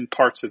and in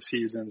parts of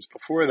seasons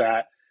before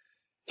that,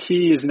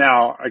 he is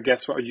now, I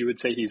guess what you would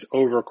say, he's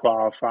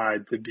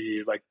overqualified to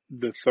be like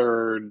the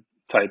third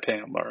type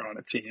handler on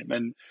a team.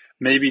 And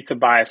maybe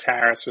Tobias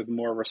Harris with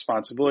more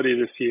responsibility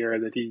this year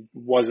that he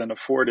wasn't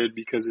afforded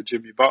because of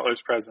Jimmy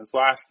Butler's presence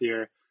last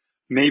year.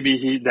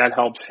 Maybe that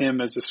helps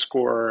him as a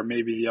scorer.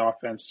 Maybe the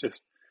offense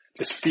just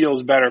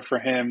feels better for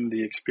him.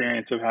 The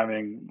experience of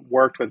having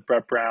worked with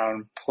Brett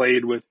Brown,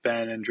 played with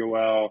Ben and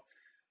Joel,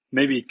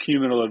 maybe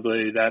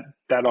cumulatively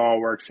that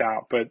all works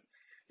out. But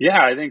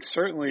yeah, I think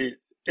certainly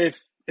if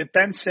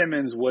Ben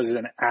Simmons was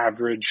an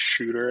average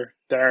shooter,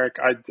 Derek,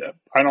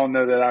 I don't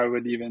know that I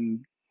would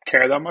even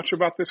care that much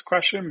about this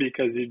question,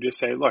 because you just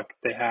say, look,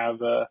 they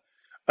have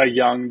a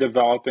young,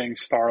 developing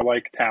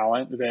star-like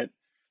talent that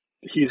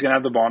he's going to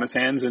have the ball in his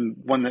hands, and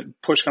when the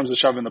push comes to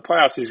shove in the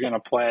playoffs, he's going to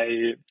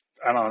play,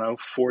 I don't know,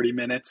 40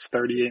 minutes,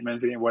 38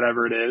 minutes a game,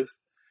 whatever it is.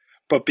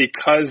 But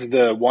because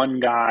the one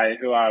guy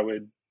who I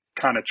would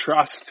kind of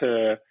trust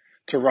to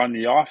run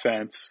the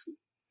offense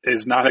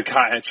is not a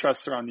guy I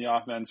trust to run the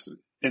offense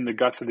in the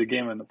guts of the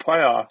game in the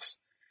playoffs,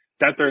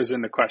 that throws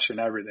into question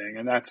everything.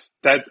 And I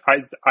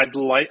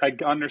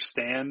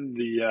understand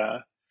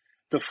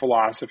the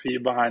philosophy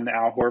behind the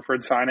Al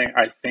Horford signing.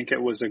 I think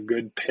it was a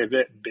good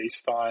pivot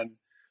based on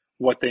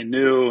what they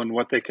knew and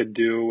what they could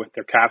do with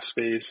their cap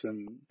space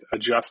and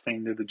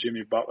adjusting to the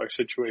Jimmy Butler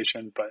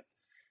situation. But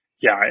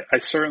yeah, I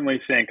certainly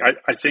think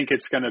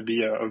it's going to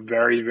be a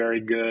very, very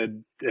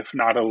good, if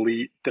not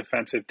elite,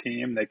 defensive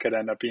team. They could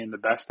end up being the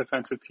best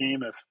defensive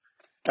team if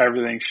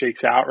everything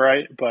shakes out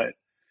right. But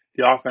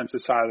the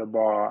offensive side of the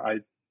ball,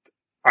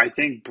 I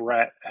think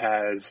Brett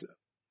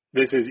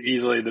this is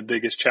easily the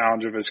biggest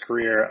challenge of his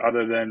career,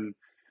 other than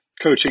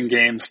coaching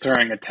games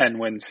during a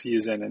 10-win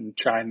season and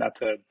trying not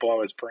to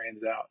blow his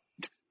brains out.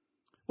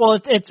 Well,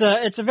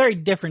 it's a very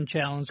different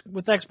challenge.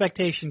 With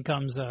expectation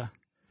comes a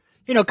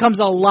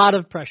lot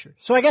of pressure.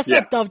 So I guess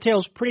that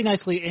dovetails pretty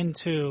nicely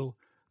into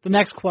the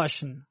next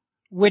question,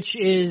 which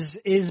is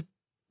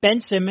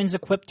Ben Simmons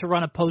equipped to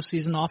run a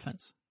postseason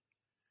offense?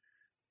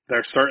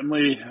 They're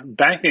certainly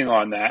banking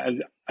on that.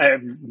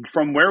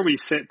 From where we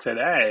sit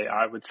today,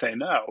 I would say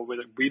no.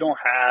 We don't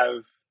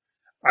have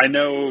 – I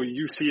know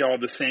you see all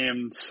the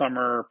same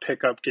summer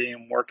pickup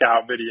game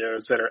workout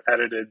videos that are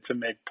edited to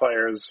make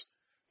players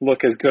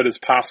look as good as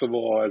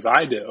possible as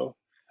I do.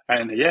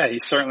 And, yeah, he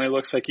certainly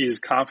looks like he's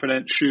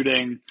confident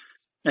shooting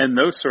in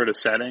those sort of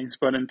settings.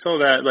 But until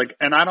that –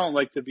 and I don't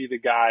like to be the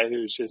guy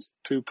who's just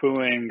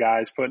poo-pooing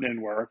guys putting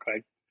in work.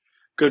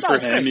 Good for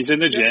him. Great. He's in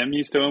the gym.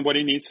 He's doing what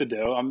he needs to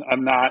do.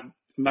 I'm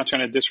not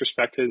trying to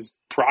disrespect his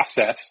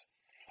process,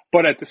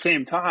 but at the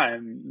same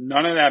time,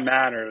 none of that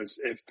matters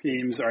if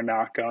teams are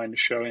not going to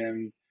show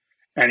him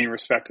any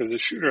respect as a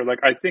shooter.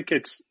 I think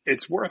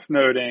it's worth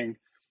noting,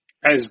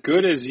 as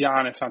good as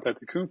Giannis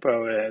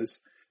Antetokounmpo is,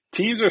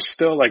 teams are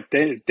still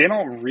they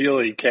don't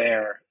really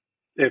care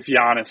if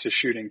Giannis is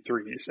shooting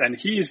threes, and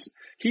he's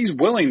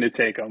willing to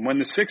take them. When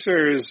the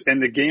Sixers,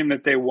 in the game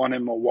that they won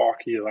in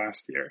Milwaukee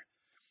last year,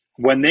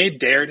 when they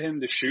dared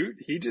him to shoot,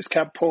 he just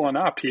kept pulling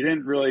up. He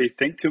didn't really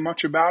think too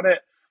much about it,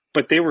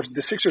 but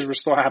the Sixers were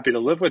still happy to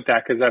live with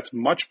that, because that's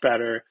much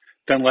better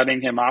than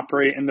letting him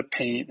operate in the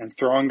paint and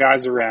throwing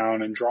guys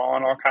around and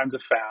drawing all kinds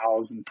of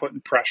fouls and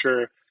putting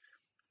pressure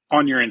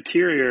on your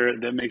interior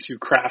that makes you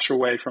crash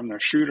away from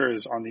their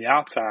shooters on the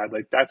outside.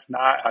 That's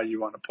not how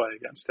you want to play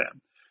against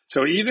him.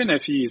 So even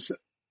if he's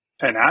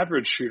an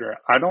average shooter,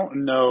 I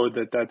don't know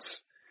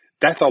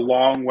that's a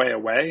long way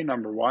away,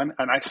 number one.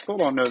 And I still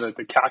don't know that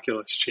the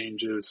calculus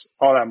changes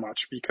all that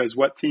much, because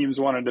what teams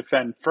want to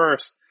defend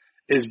first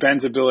is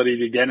Ben's ability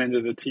to get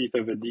into the teeth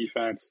of a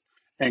defense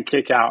and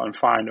kick out and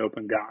find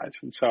open guys.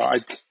 And so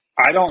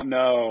I don't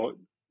know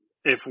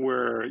if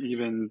we're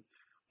even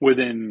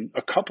within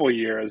a couple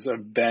years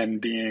of Ben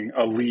being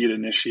a lead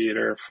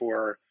initiator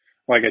for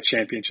a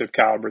championship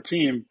caliber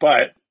team.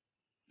 But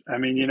I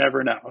mean, you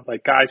never know.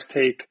 Guys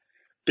take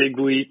big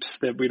leaps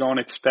that we don't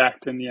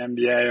expect in the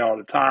NBA all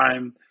the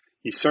time.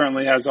 He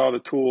certainly has all the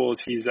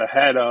tools. He's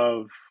ahead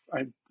of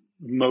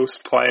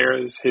most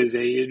players his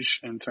age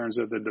in terms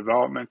of the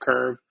development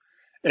curve.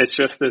 It's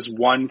just this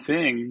one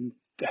thing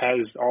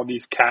has all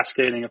these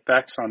cascading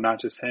effects on not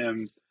just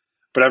him,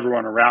 but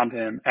everyone around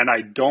him. And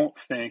I don't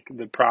think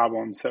the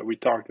problems that we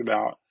talked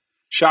about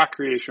shot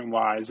creation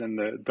wise and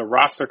the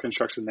roster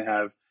construction they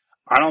have,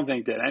 I don't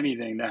think that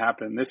anything that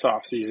happened this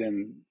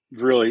offseason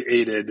really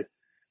aided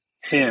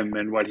him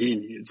and what he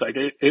needs.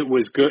 It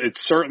was good. It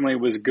certainly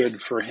was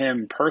good for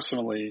him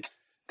personally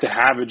to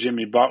have a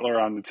Jimmy Butler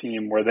on the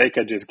team where they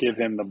could just give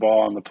him the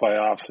ball in the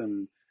playoffs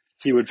and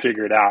he would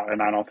figure it out.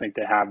 And I don't think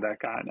they have that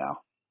guy now.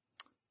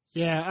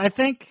 Yeah, I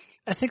think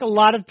a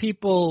lot of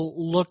people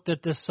looked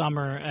at this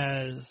summer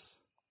as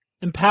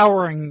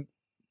empowering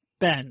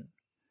Ben.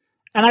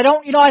 And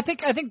I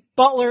think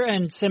Butler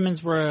and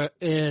Simmons were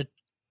a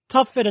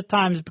tough fit at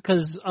times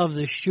because of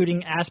the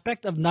shooting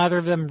aspect of neither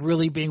of them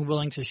really being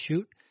willing to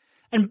shoot.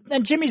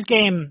 And Jimmy's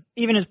game,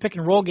 even his pick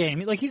and roll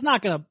game, like he's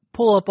not going to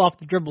pull up off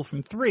the dribble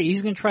from three.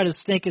 He's going to try to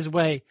snake his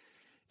way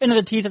into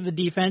the teeth of the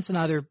defense and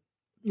either,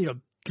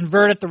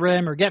 convert at the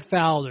rim or get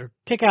fouled or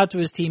kick out to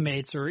his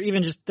teammates or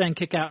even just then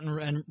kick out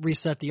and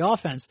reset the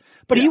offense.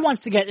 But he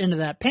wants to get into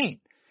that paint.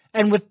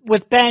 And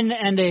with Ben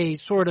and a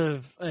sort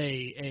of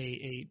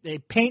a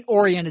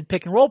paint-oriented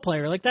pick-and-roll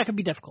player, like that could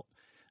be difficult,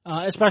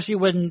 especially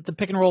when the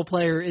pick-and-roll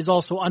player is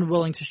also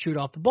unwilling to shoot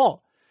off the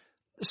ball.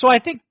 So I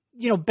think,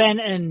 Ben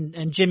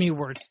and Jimmy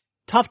were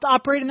tough to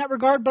operate in that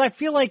regard, but I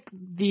feel like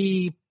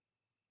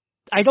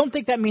I don't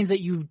think that means that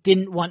you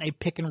didn't want a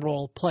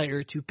pick-and-roll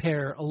player to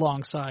pair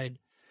alongside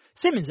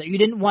Simmons, that you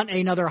didn't want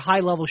another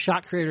high-level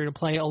shot creator to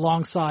play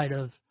alongside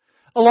of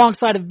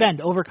Ben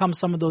to overcome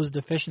some of those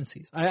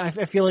deficiencies.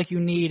 I feel like you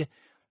need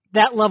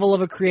that level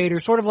of a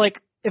creator, sort of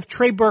like if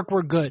Trey Burke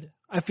were good.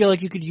 I feel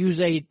like you could use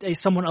a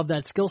someone of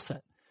that skill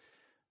set.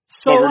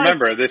 So well,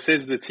 remember, this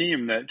is the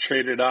team that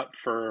traded up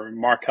for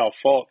Markelle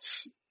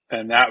Fultz,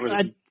 and that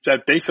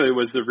basically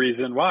was the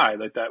reason why.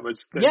 Like that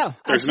was there's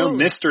absolutely. no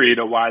mystery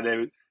to why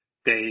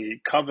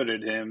they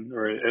coveted him,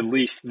 or at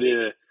least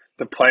the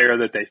player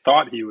that they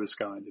thought he was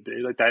going to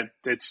be. Like that,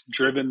 it's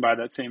driven by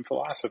that same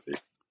philosophy.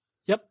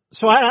 Yep.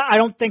 So I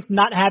don't think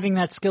not having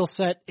that skill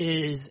set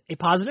is a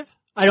positive.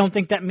 I don't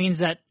think that means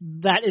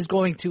that is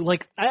going to,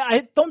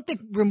 I don't think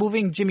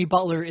removing Jimmy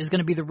Butler is going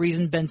to be the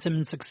reason Ben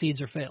Simmons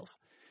succeeds or fails.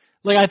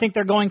 Like, I think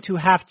they're going to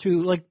have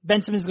to,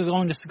 Ben Simmons is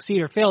going to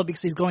succeed or fail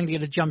because he's going to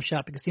get a jump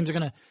shot, because teams are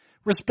going to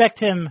respect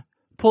him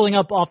pulling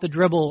up off the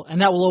dribble, and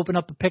that will open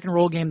up a pick and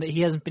roll game that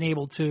he hasn't been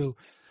able to,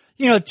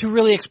 to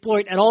really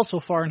exploit at all so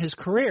far in his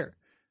career.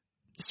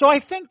 So I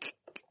think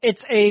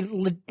it's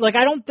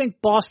I don't think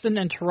Boston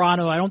and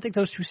Toronto, I don't think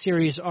those two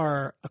series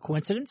are a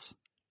coincidence.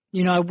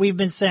 We've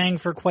been saying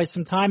for quite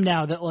some time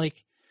now that,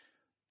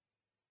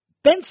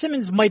 Ben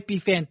Simmons might be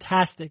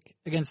fantastic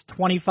against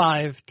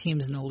 25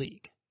 teams in the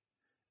league.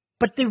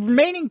 But the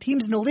remaining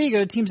teams in the league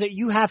are the teams that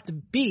you have to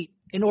beat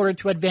in order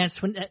to advance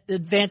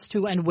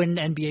to and win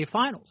NBA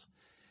Finals.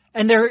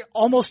 And they're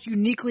almost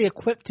uniquely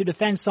equipped to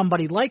defend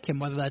somebody like him,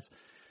 whether that's,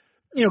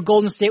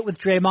 Golden State with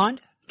Draymond,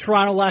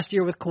 Toronto last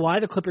year with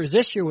Kawhi, the Clippers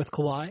this year with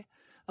Kawhi,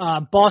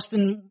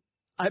 Boston,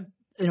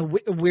 in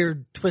a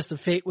weird twist of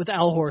fate with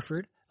Al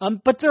Horford.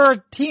 But there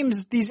are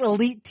teams, these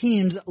elite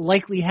teams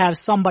likely have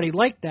somebody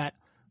like that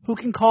who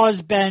can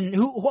cause Ben,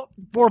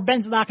 where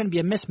Ben's not going to be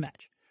a mismatch.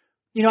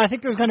 I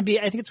think it's going to be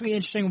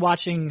interesting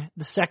watching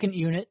the second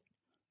unit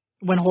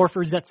when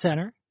Horford's at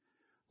center,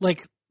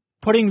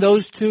 putting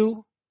those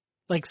two,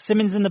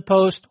 Simmons in the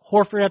post,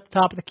 Horford at the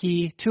top of the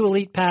key, two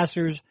elite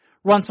passers,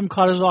 run some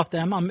cutters off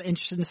them. I'm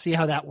interested to see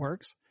how that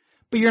works.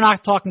 But you're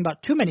not talking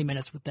about too many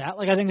minutes with that.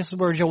 I think this is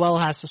where Joel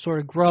has to sort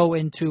of grow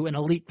into an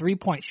elite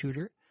three-point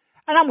shooter.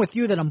 And I'm with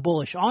you that I'm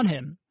bullish on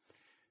him.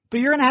 But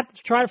you're going to have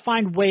to try to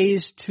find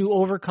ways to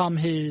overcome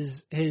his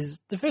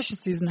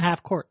deficiencies in the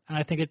half court. And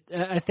I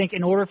think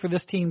in order for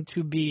this team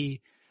to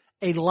be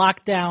a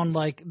lockdown,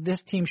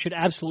 this team should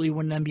absolutely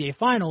win the NBA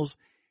Finals,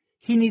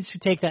 he needs to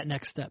take that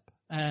next step.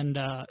 And,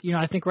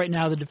 I think right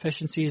now the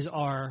deficiencies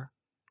are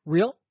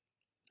real.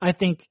 I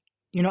think,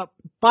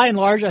 by and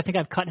large, I think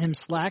I've cut him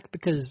slack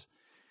because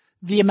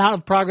the amount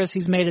of progress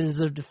he's made as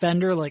a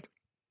defender,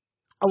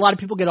 a lot of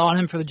people get on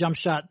him for the jump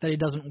shot that he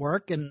doesn't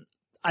work. And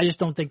I just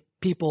don't think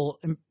people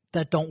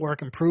that don't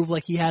work improve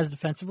like he has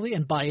defensively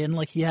and buy in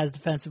like he has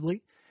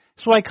defensively.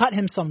 So I cut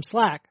him some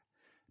slack.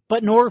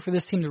 But in order for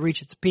this team to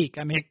reach its peak,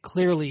 it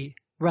clearly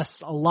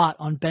rests a lot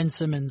on Ben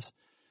Simmons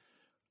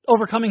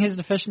overcoming his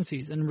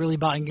deficiencies and really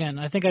buying in.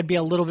 I think I'd be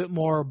a little bit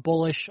more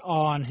bullish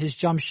on his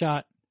jump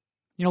shot.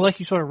 Like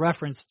you sort of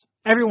referenced,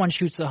 everyone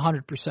shoots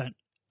 100%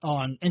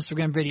 on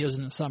Instagram videos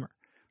in the summer.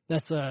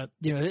 That's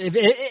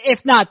if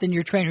not, then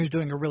your trainer's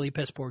doing a really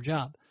piss poor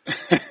job.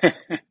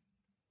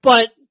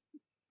 But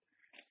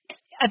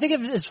I think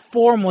if his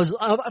form was,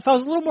 if I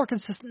was a little more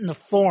consistent in the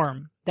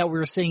form that we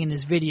were seeing in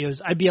his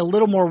videos, I'd be a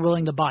little more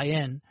willing to buy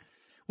in.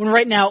 When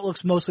right now it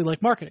looks mostly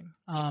like marketing.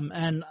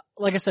 And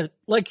like I said,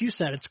 like you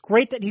said, it's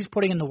great that he's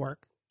putting in the work.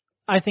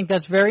 I think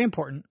that's very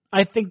important.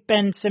 I think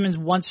Ben Simmons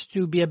wants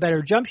to be a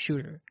better jump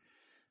shooter.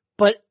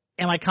 But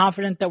am I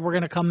confident that we're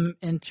going to come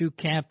into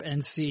camp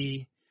and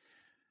see,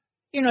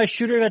 a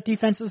shooter that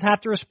defenses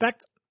have to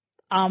respect?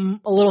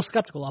 I'm a little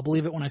skeptical. I'll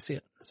believe it when I see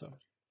it. So.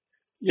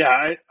 Yeah,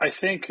 I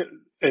think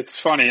it's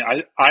funny.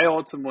 I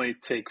ultimately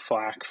take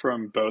flack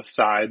from both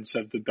sides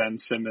of the Ben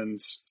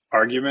Simmons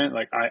argument.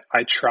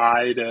 I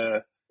try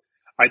to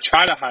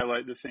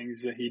highlight the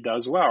things that he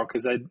does well,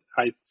 because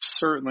I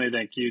certainly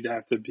think you'd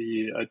have to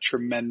be a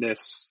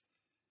tremendous,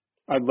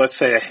 let's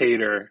say, a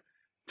hater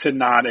to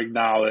not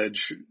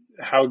acknowledge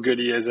how good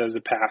he is as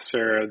a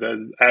passer.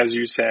 As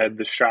you said,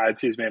 the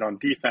strides he's made on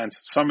defense.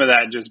 Some of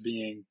that just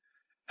being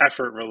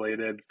effort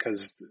related,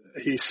 because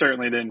he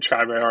certainly didn't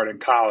try very hard in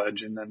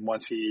college, and then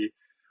once he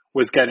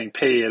was getting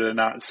paid and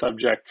not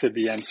subject to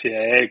the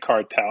NCAA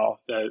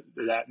cartel,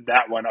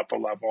 that went up a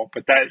level.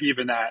 But that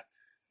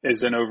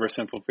is an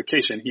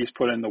oversimplification. He's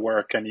put in the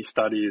work and he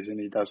studies and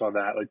he does all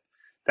that.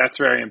 That's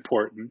very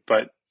important.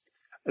 But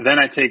Then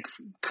I take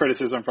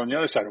criticism from the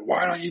other side.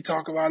 Why don't you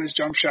talk about his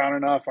jump shot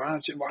enough? Why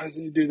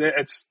doesn't he do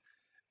that?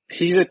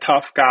 He's a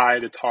tough guy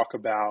to talk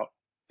about.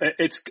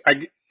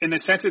 In a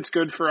sense, it's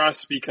good for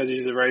us because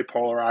he's a very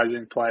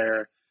polarizing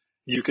player.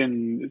 You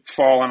can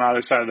fall on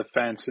either side of the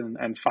fence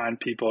and find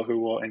people who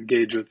will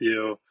engage with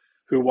you,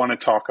 who want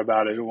to talk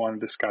about it, who want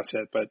to discuss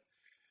it. But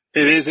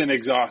it is an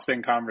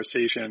exhausting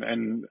conversation,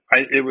 and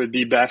it would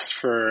be best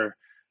for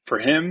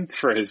him,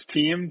 for his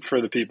team,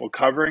 for the people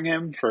covering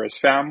him, for his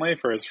family,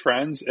 for his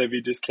friends, if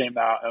he just came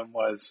out and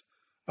was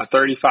a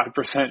 35%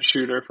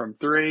 shooter from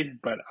three.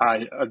 But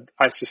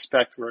I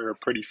suspect we're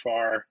pretty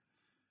far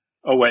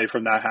away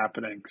from that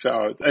happening.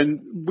 So,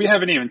 and we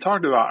haven't even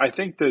talked about, I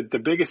think the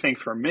biggest thing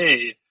for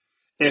me,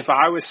 if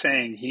I was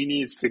saying he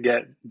needs to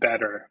get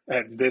better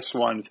at this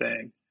one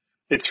thing,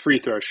 it's free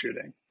throw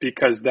shooting,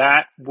 because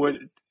that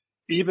would,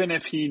 even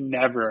if he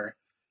never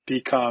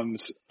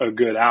becomes a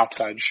good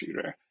outside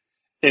shooter,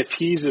 if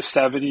he's a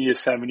 70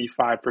 to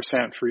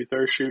 75% free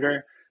throw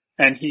shooter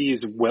and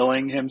he's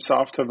willing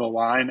himself to the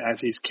line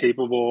as he's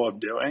capable of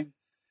doing,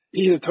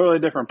 he's a totally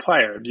different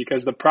player.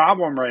 Because the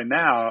problem right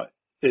now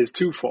is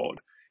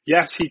twofold.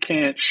 Yes, he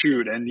can't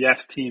shoot, and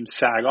yes, teams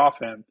sag off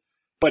him.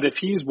 But if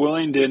he's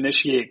willing to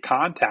initiate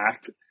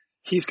contact,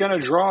 he's going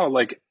to draw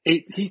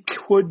he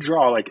could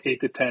draw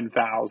 8 to 10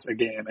 fouls a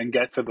game and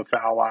get to the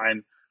foul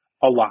line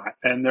a lot.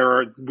 And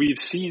we've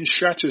seen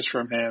stretches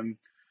from him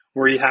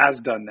where he has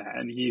done that,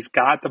 and he's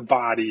got the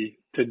body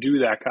to do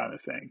that kind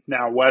of thing.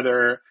 Now,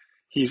 whether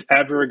he's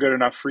ever a good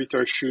enough free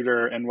throw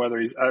shooter and whether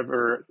he's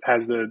ever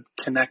has the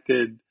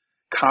connected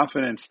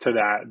confidence to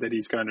that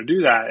he's going to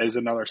do that is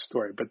another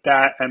story. But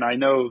and I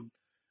know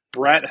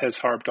Brett has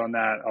harped on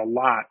that a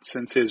lot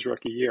since his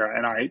rookie year,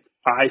 and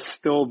I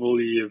still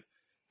believe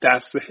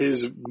that's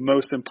his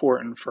most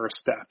important first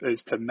step,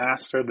 is to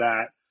master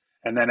that,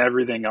 and then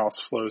everything else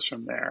flows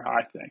from there,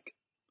 I think.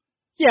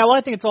 Yeah, well,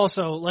 I think it's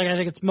also, I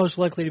think it's most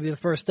likely to be the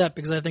first step,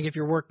 because I think if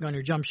you're working on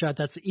your jump shot,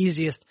 that's the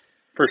easiest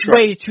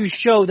way to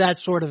show that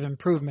sort of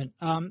improvement.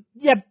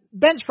 Yeah,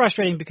 Ben's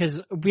frustrating because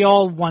we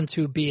all want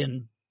to be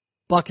in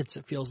buckets,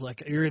 it feels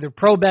like. You're either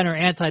pro-Ben or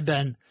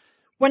anti-Ben,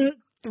 when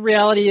the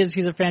reality is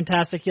he's a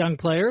fantastic young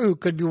player who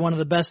could be one of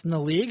the best in the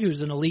league,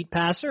 who's an elite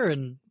passer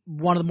and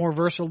one of the more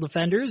versatile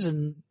defenders,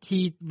 and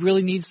he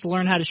really needs to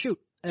learn how to shoot.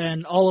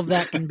 And all of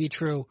that can be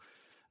true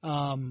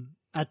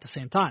at the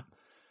same time.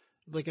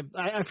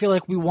 I feel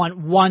like we want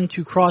one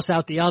to cross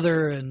out the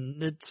other,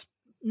 and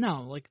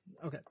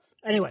okay.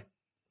 Anyway,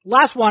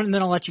 last one, and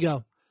then I'll let you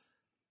go.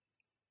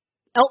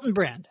 Elton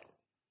Brand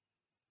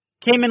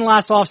came in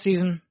last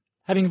offseason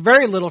having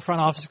very little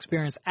front office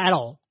experience at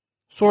all.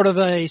 Sort of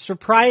a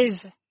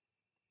surprise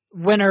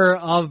winner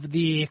of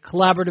the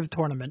collaborative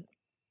tournament.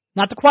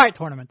 Not the quiet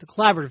tournament, the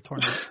collaborative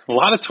tournament. A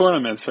lot of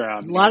tournaments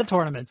around. A lot of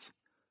tournaments.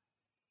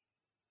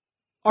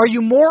 Are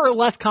you more or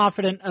less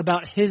confident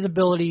about his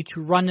ability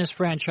to run this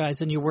franchise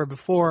than you were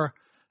before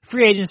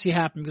free agency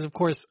happened? Because, of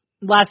course,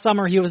 last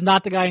summer he was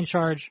not the guy in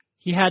charge.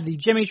 He had the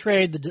Jimmy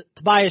trade, the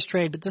Tobias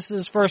trade, but this is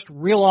his first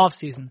real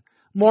offseason.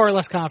 More or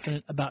less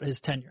confident about his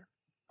tenure?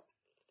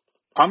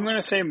 I'm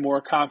going to say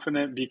more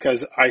confident,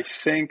 because I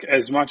think,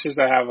 as much as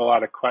I have a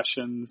lot of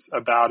questions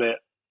about it,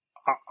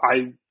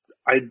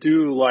 I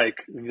do like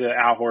the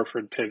Al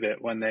Horford pivot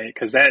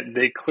because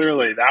they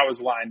clearly, that was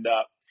lined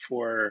up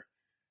for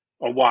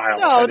a while.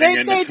 No,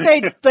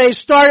 they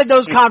started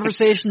those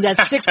conversations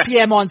at 6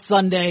 p.m. on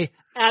Sunday.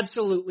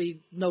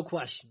 Absolutely, no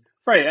question.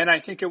 Right, and I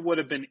think it would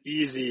have been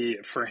easy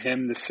for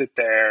him to sit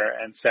there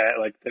and say,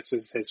 this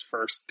is his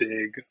first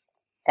big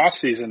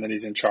offseason that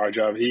he's in charge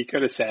of. He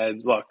could have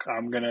said, look,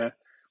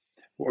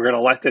 we're going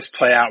to let this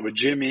play out with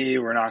Jimmy.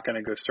 We're not going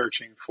to go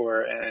searching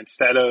for it. And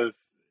instead of,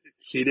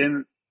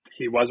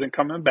 he wasn't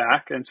coming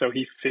back. And so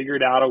he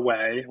figured out a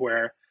way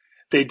where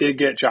they did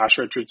get Josh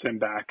Richardson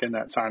back in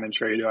that sign and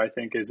trade, who I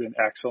think is an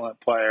excellent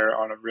player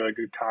on a really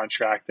good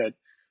contract that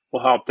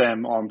will help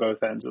them on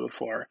both ends of the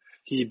floor.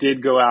 He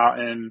did go out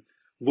and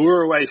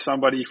lure away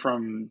somebody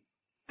from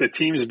the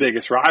team's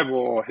biggest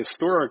rival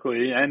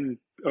historically and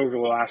over the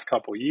last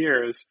couple of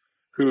years,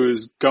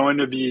 who's going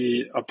to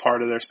be a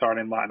part of their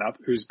starting lineup,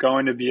 who's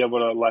going to be able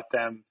to let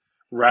them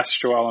rest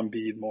Joel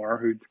Embiid more,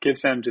 who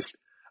gives them just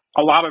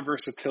a lot of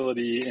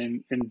versatility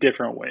in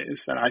different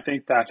ways. And I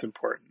think that's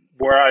important.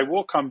 Where I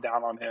will come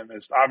down on him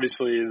is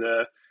obviously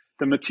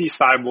the Matisse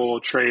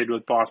Thybulle trade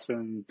with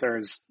Boston.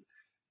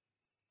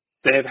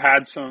 They have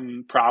had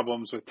some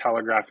problems with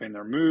telegraphing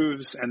their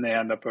moves, and they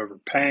end up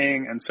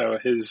overpaying. And so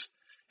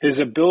his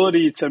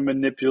ability to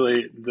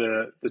manipulate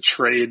the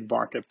trade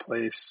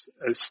marketplace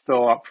is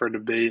still up for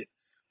debate.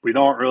 We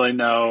don't really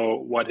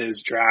know what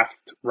his draft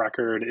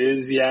record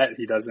is yet.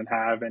 He doesn't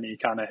have any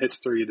kind of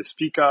history to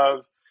speak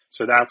of.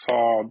 So that's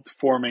all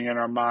forming in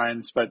our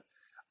minds. But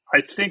I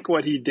think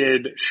what he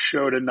did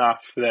showed enough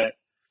that,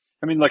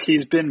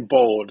 he's been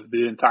bold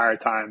the entire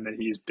time that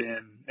he's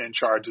been in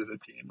charge of the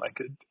team.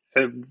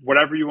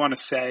 Whatever you want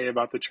to say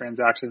about the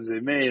transactions they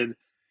made,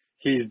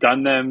 he's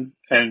done them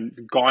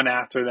and gone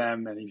after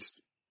them, and he's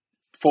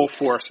full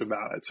force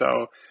about it.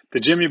 So the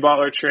Jimmy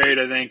Butler trade,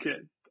 I think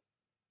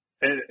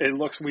it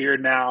looks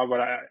weird now, but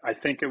I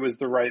think it was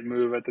the right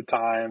move at the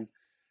time.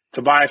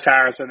 Tobias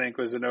Harris, I think,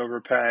 was an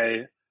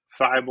overpay.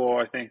 Thibault,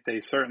 I think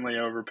they certainly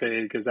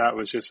overpaid because that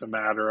was just a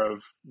matter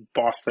of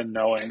Boston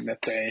knowing that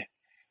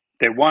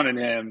they wanted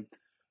him.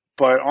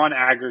 But on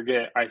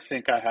aggregate, I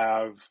think I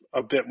have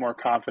a bit more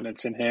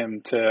confidence in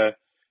him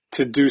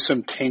to do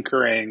some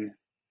tinkering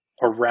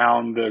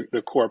around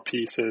the core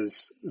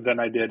pieces than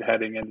I did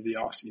heading into the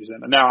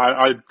offseason. And now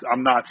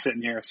I'm not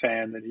sitting here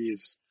saying that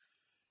he's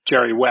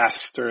Jerry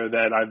West or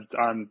that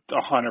I'm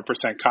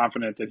 100%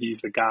 confident that he's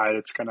the guy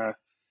that's going to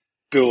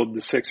build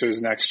the Sixers'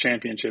 next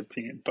championship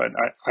team. But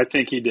I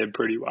think he did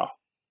pretty well.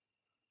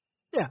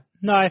 Yeah.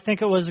 No, I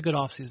think it was a good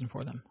offseason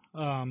for them.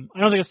 I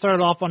don't think it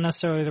started off on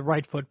necessarily the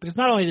right foot because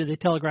not only did they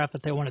telegraph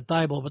that they wanted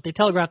Thibault, but they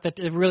telegraphed that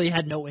they really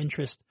had no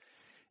interest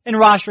in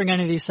rostering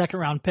any of these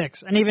second-round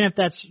picks. And even if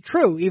that's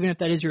true, even if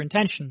that is your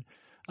intention,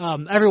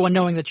 everyone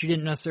knowing that you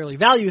didn't necessarily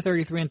value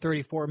 33 and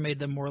 34 made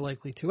them more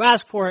likely to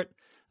ask for it.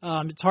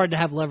 It's hard to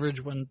have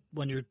leverage when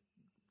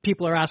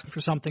people are asking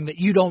for something that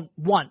you don't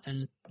want,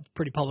 and it's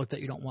pretty public that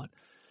you don't want.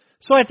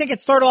 So I think it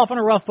started off on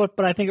a rough foot,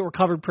 but I think it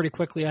recovered pretty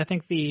quickly. I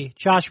think the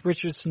Josh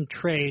Richardson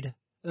trade,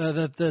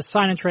 the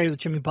sign and trade with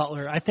Jimmy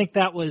Butler, I think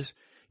that was,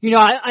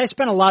 I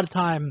spent a lot of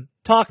time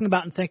talking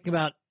about and thinking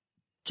about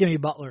Jimmy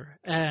Butler.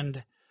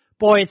 And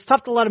boy, it's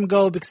tough to let him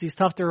go because he's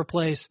tough to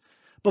replace.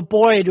 But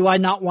boy, do I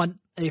not want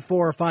a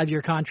 4 or 5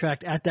 year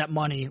contract at that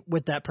money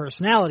with that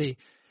personality.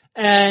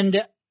 And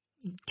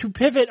to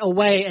pivot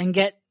away and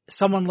get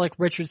someone like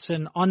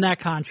Richardson on that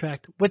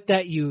contract with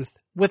that youth,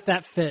 with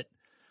that fit,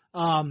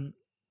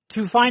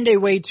 to find a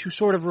way to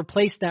sort of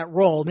replace that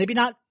role. Maybe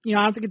not, I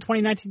don't think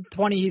in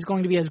 2019-20 he's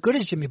going to be as good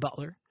as Jimmy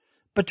Butler,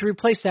 but to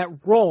replace that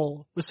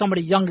role with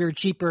somebody younger,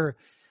 cheaper,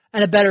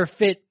 and a better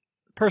fit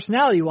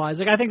personality-wise.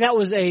 I think that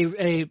was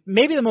a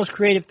maybe the most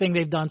creative thing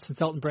they've done since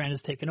Elton Brand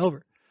has taken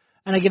over.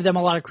 And I give them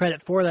a lot of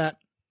credit for that.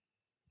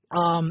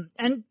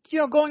 And,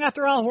 going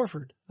after Al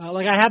Horford.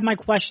 I have my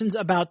questions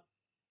about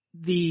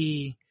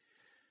the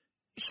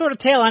sort of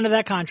tail end of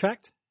that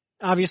contract.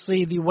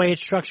 Obviously, the way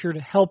it's structured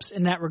helps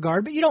in that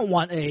regard, but you don't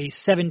want a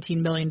 $17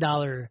 million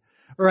or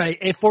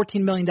a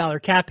 $14 million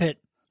cap hit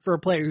for a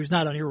player who's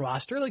not on your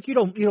roster. You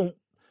don't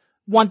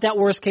want that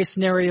worst case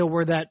scenario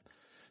where that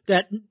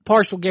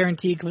partial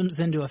guarantee comes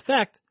into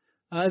effect,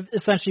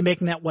 essentially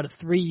making that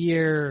a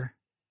 3-year,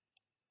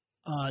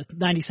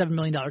 $97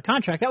 million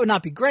contract. That would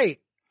not be great.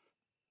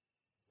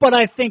 But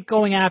I think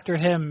going after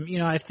him,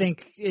 I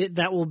think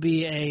that will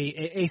be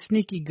a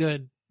sneaky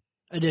good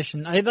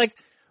addition.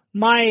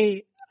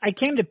 I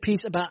came to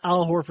peace about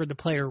Al Horford, the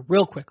player,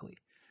 real quickly.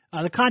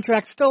 The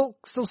contract still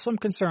some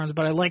concerns,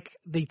 but I like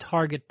the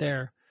target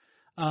there.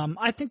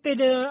 I think they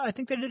did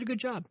a good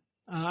job.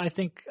 I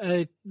think,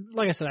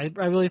 like I said,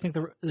 I really think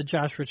the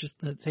Josh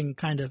Richardson thing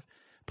kind of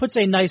puts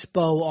a nice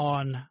bow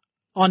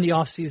on the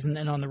offseason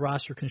and on the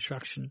roster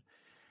construction,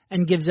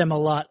 and gives them a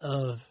lot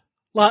of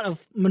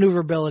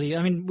maneuverability.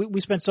 I mean,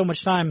 we spent so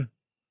much time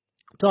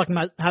talking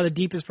about how the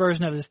deepest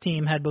version of this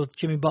team had both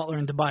Jimmy Butler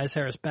and Tobias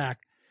Harris back.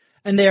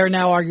 And they are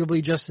now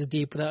arguably just as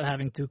deep without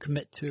having to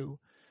commit to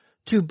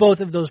both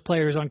of those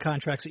players on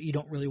contracts that you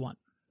don't really want.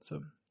 So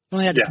you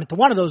only had to commit to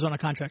one of those on a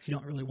contract you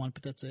don't really want,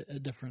 but that's a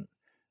different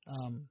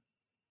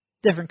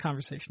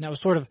conversation. That was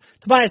sort of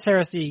Tobias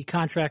Harris. The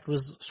contract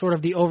was sort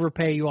of the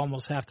overpay you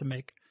almost have to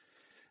make,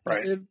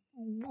 right?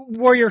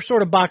 Where you're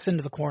sort of boxed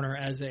into the corner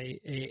as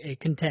a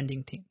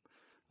contending team.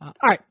 All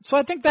right, so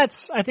I think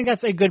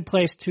that's a good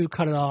place to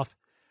cut it off.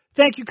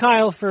 Thank you,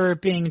 Kyle, for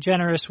being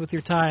generous with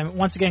your time.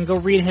 Once again, go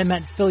read him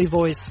at Philly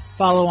Voice.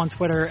 Follow on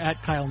Twitter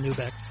at Kyle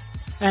Neubeck.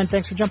 And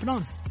thanks for jumping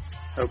on.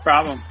 No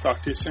problem.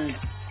 Talk to you soon.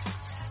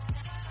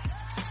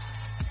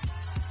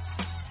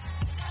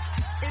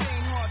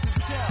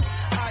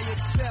 I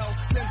excel,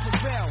 then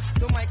prevail.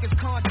 The mic is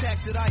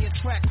contacted, I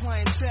attract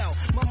clientele.